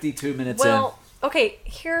 52 minutes in. Well, okay,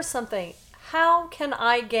 here's something. How can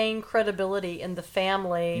I gain credibility in the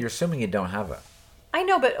family? You're assuming you don't have it. I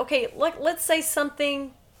know, but okay, let's say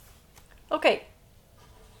something. Okay.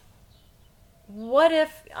 What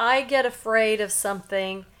if I get afraid of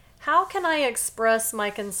something? How can I express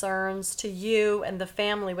my concerns to you and the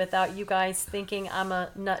family without you guys thinking I'm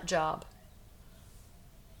a nut job?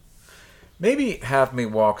 Maybe have me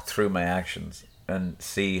walk through my actions and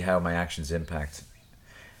see how my actions impact.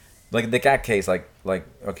 Like in that case, like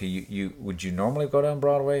okay, you would you normally go down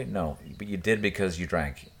Broadway? No, but you did because you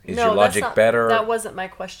drank. Is your logic better? That wasn't my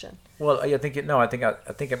question. Well, I think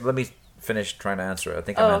let me finish trying to answer it. I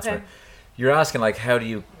think I'm answering. Okay. You're asking like, how do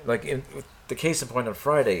you, like in the case in point on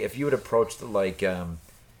Friday, if you would approach like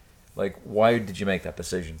why did you make that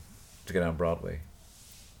decision to go down Broadway?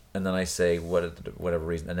 And then I say, whatever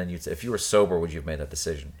reason. And then you'd say, if you were sober, would you have made that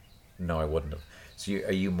decision? No, I wouldn't have. So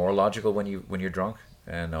are you more logical when you're drunk?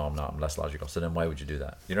 No, I'm not. I'm less logical. So then why would you do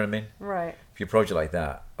that? You know what I mean? Right. If you approach it like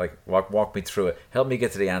that, like walk me through it. Help me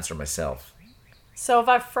get to the answer myself. So if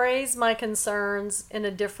I phrase my concerns in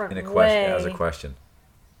a different way. As a question.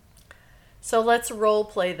 So let's role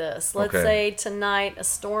play this. Let's say tonight a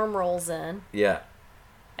storm rolls in. Yeah.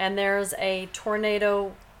 And there's a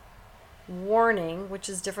tornado warning, which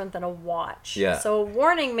is different than a watch. Yeah. So a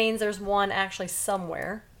warning means there's one actually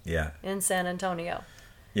somewhere. Yeah. In San Antonio.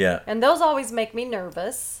 Yeah. And those always make me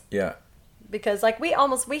nervous. Yeah. Because like we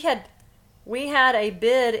had a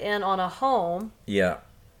bid in on a home. Yeah.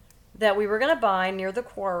 That we were going to buy near the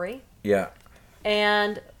quarry. Yeah.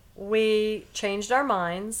 And we changed our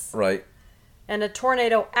minds. Right. And a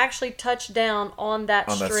tornado actually touched down on that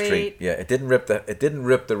street. Yeah, it didn't rip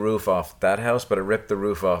the roof off that house, but it ripped the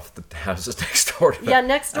roof off the houses next door to it. Yeah,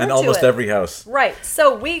 next door and to almost it. every house. Right.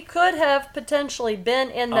 So we could have potentially been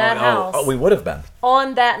in that house. Oh, we would have been.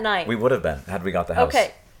 On that night. We would have been had we got the house.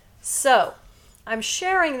 Okay. So, I'm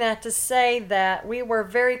sharing that to say that we were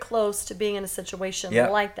very close to being in a situation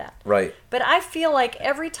like that. Right. But I feel like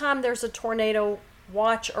every time there's a tornado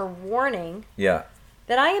watch or warning,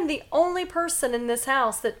 that I am the only person in this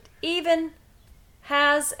house that even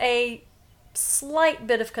has a slight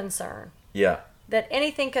bit of concern. Yeah. That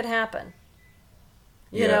anything could happen.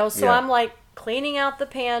 You know, so I'm like cleaning out the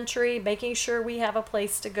pantry, making sure we have a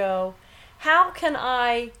place to go. How can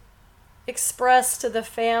I express to the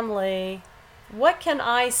family, what can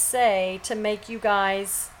I say to make you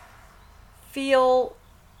guys feel,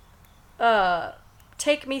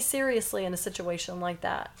 take me seriously in a situation like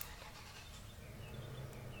that?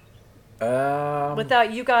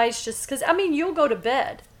 Without you guys just, because, I mean, you'll go to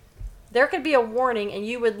bed. There could be a warning and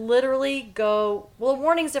you would literally go, well, a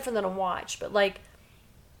warning's different than a watch, but like,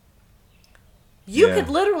 you could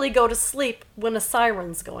literally go to sleep when a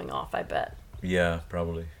siren's going off, I bet. Yeah,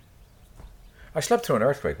 probably. I slept through an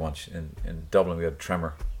earthquake once in Dublin. We had a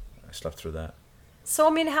tremor. I slept through that. So,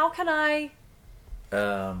 I mean, how can I,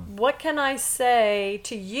 what can I say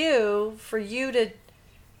to you for you to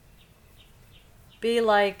be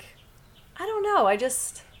like, I don't know, I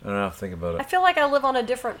don't know, think about it. I feel like I live on a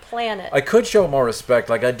different planet. I could show more respect.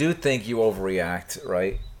 Like, I do think you overreact,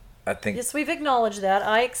 right? I think. Yes, we've acknowledged that.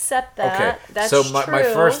 I accept that. Okay. That's so true. my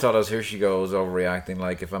first thought is, here she goes, overreacting.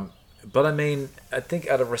 Like, but I mean, I think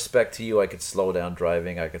out of respect to you, I could slow down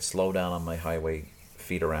driving. I could slow down on my highway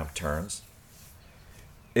feeder ramp turns.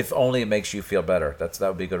 If only it makes you feel better. That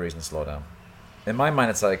would be a good reason to slow down. In my mind,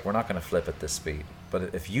 it's like, we're not going to flip at this speed.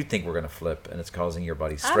 But if you think we're going to flip and it's causing your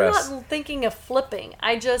body stress... I'm not thinking of flipping.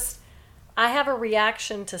 I have a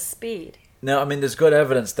reaction to speed. No, I mean, there's good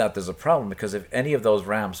evidence that there's a problem, because if any of those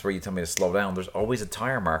ramps where you tell me to slow down, there's always a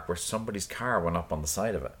tire mark where somebody's car went up on the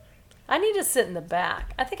side of it. I need to sit in the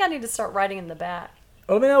back. I think I need to start riding in the back.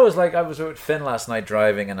 Well, I mean, I was with Finn last night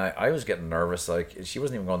driving, and I was getting nervous. Like, she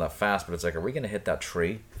wasn't even going that fast, but it's like, are we going to hit that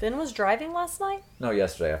tree? Finn was driving last night? No,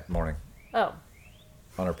 yesterday morning. Oh.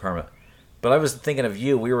 On her permit. But I was thinking of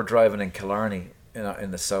you. We were driving in Killarney, in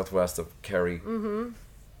the southwest of Kerry. Mm-hmm.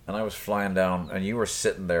 And I was flying down, and you were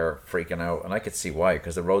sitting there freaking out. And I could see why,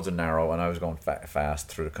 because the roads are narrow, and I was going fast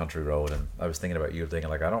through the country road. And I was thinking about you, thinking,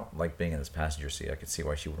 like, I don't like being in this passenger seat. I could see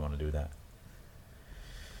why she would want to do that.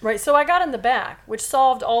 Right, so I got in the back, which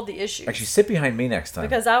solved all the issues. Actually, sit behind me next time.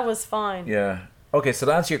 Because I was fine. Yeah. Okay, so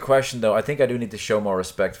to answer your question, though, I think I do need to show more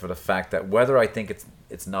respect for the fact that whether I think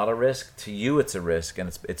it's not a risk, to you it's a risk,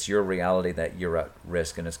 and it's your reality that you're at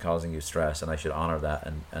risk and it's causing you stress, and I should honor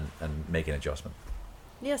that and make an adjustment.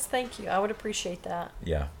 Yes, thank you. I would appreciate that.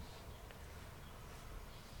 Yeah.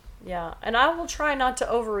 Yeah, and I will try not to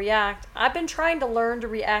overreact. I've been trying to learn to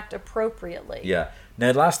react appropriately. Yeah.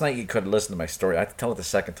 Now, last night you could listen to my story. I had to tell it the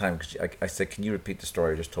second time because I said, can you repeat the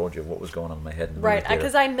story? I just told you what was going on in my head. Right,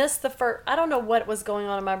 because I missed the first... I don't know what was going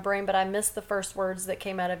on in my brain, but I missed the first words that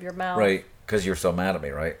came out of your mouth. Right, because you're so mad at me,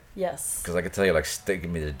 right? Yes. Because I could tell you, like,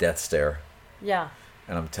 giving me the death stare. Yeah.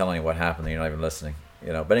 And I'm telling you what happened and you're not even listening.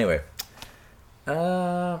 You know, but anyway.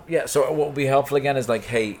 Yeah, so what would be helpful again is like,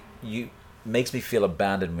 hey, makes me feel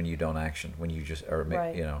abandoned when you don't action, when you just...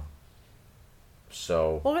 Right. You know.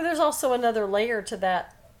 So... Well, there's also another layer to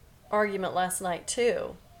that argument last night,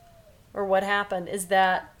 too. Or what happened is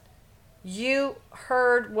that you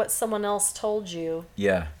heard what someone else told you.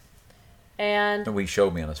 Yeah. And he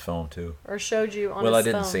showed me on his phone, too. Or showed you on his phone. Well, I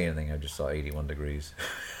didn't see anything. I just saw 81 degrees.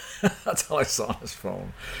 That's all I saw on his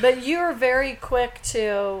phone. But you were very quick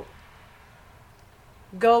to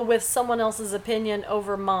go with someone else's opinion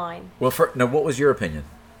over mine. Well, what was your opinion?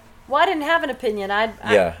 Well, I didn't have an opinion.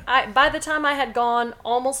 By the time I had gone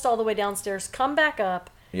almost all the way downstairs, come back up.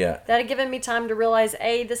 Yeah. That had given me time to realize,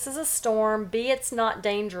 A, this is a storm. B, it's not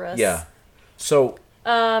dangerous. Yeah. So.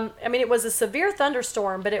 I mean, it was a severe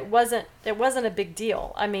thunderstorm, but it wasn't a big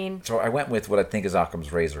deal. I mean. So I went with what I think is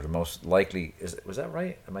Occam's razor. The most likely was that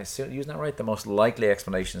right? Am I using that right? The most likely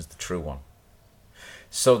explanation is the true one.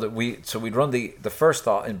 So we'd run the first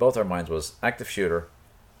thought in both our minds was active shooter,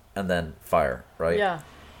 and then fire, right? Yeah.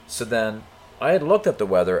 So then I had looked at the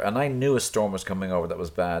weather and I knew a storm was coming over that was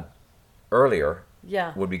bad earlier,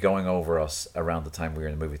 Yeah. would be going over us around the time we were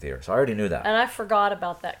in the movie theater. So I already knew that. And I forgot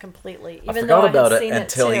about that completely. Even I forgot though about I had it seen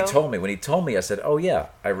until it he too. told me. When he told me, I said, "Oh yeah,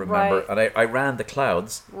 I remember." Right. And I ran the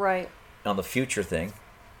clouds Right. on the future thing,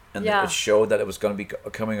 and Yeah. it showed that it was going to be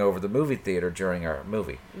coming over the movie theater during our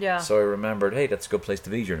movie. Yeah. So I remembered, hey, that's a good place to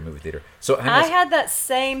be during the movie theater. So hang I on. had that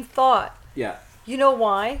same thought. Yeah. You know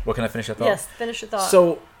why? Well, can I finish that thought? Yes, finish your thought.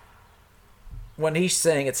 So when he's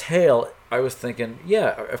saying it's hail, I was thinking,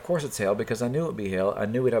 yeah, of course it's hail because I knew it would be hail. I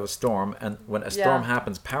knew we'd have a storm, and when a storm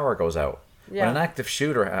happens, power goes out. Yeah. When an active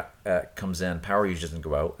shooter comes in, power usually doesn't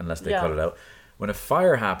go out unless they Yeah. cut it out. When a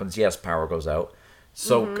fire happens, yes, power goes out.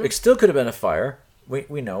 So it still could have been a fire.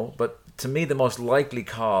 We know, but to me, the most likely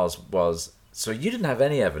cause was, so you didn't have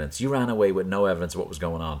any evidence. You ran away with no evidence of what was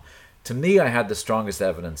going on. To me, I had the strongest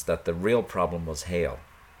evidence that the real problem was hail.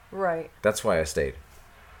 Right. That's why I stayed.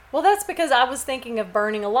 Well, that's because I was thinking of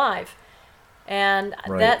burning alive. And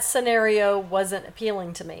Right. that scenario wasn't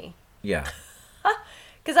appealing to me. Yeah.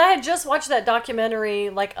 Because I had just watched that documentary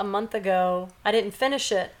like a month ago. I didn't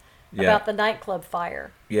finish it. Yeah. About the nightclub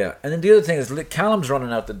fire. Yeah, and then the other thing is Callum's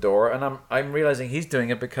running out the door, and I'm realizing he's doing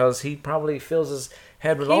it because he probably fills his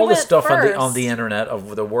head with He all the went stuff on first. the internet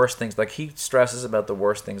of the worst things. Like he stresses about the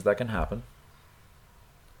worst things that can happen.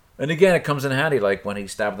 And again, it comes in handy. Like when he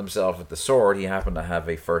stabbed himself with the sword, he happened to have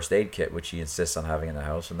a first aid kit, which he insists on having in the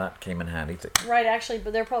house, and that came in handy too. Right, actually,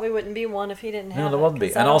 but there probably wouldn't be one if he didn't have No, there it, wouldn't be.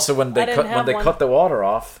 'cause And also when they I didn't have one. cut the water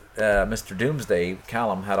off, Mr. Doomsday,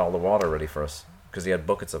 Callum had all the water ready for us because he had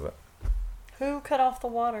buckets of it. Who cut off the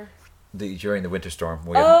water? During the winter storm.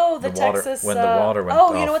 We Oh, had the water, Texas. when the water went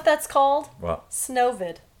oh, off. you know what that's called? What?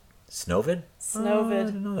 Snowvid. Snowvid? Snowvid. Oh, I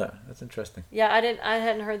didn't know that. That's interesting. Yeah, I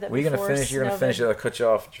hadn't heard that Were you before. going to finish? You're going to finish it. I'll cut you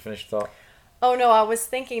off. Did you finish your thought? Oh, no, I was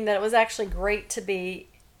thinking that it was actually great to be...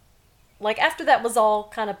 Like, after that was all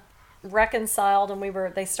kind of reconciled and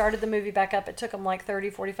they started the movie back up, it took them like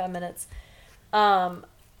 30, 45 minutes. And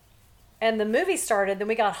the movie started, then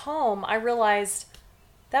we got home, I realized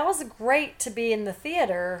that was great to be in the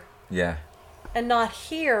theater Yeah. and not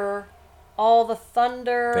hear all the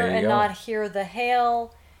thunder There you and go. not hear the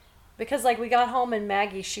hail. Because, like, we got home and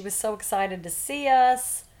Maggie, she was so excited to see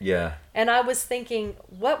us. Yeah. And I was thinking,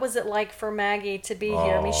 what was it like for Maggie to be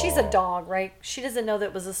here? I mean, she's a dog, right? She doesn't know that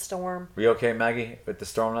it was a storm. Were you okay, Maggie, with the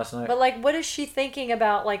storm last night? But, like, what is she thinking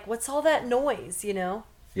about? Like, what's all that noise, you know?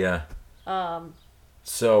 Yeah.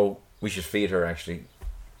 So we should feed her, actually.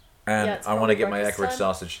 And Yeah, it's I want to probably get my breakfast Eckrich time.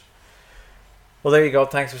 sausage. Well, there you go.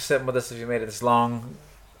 Thanks for sitting with us if you made it this long.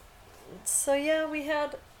 So, yeah, we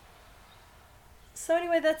had... So,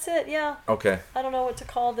 anyway, that's it, yeah. Okay. I don't know what to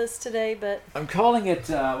call this today, but... I'm calling it,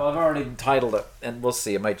 well, I've already titled it, and we'll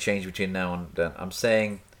see. It might change between now and then. I'm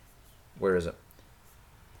saying, where is it?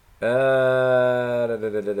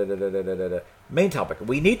 Main topic.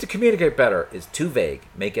 We need to communicate better is too vague.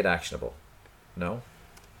 Make it actionable. No?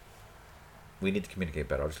 We need to communicate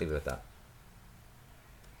better. I'll just leave it at that.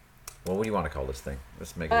 Well, what do you want to call this thing?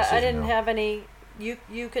 Let's make a decision I didn't now. have any...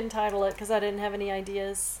 You can title it, because I didn't have any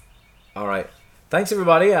ideas. All right. Thanks,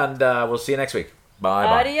 everybody, and we'll see you next week.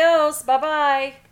 Bye-bye. Adios. Bye-bye.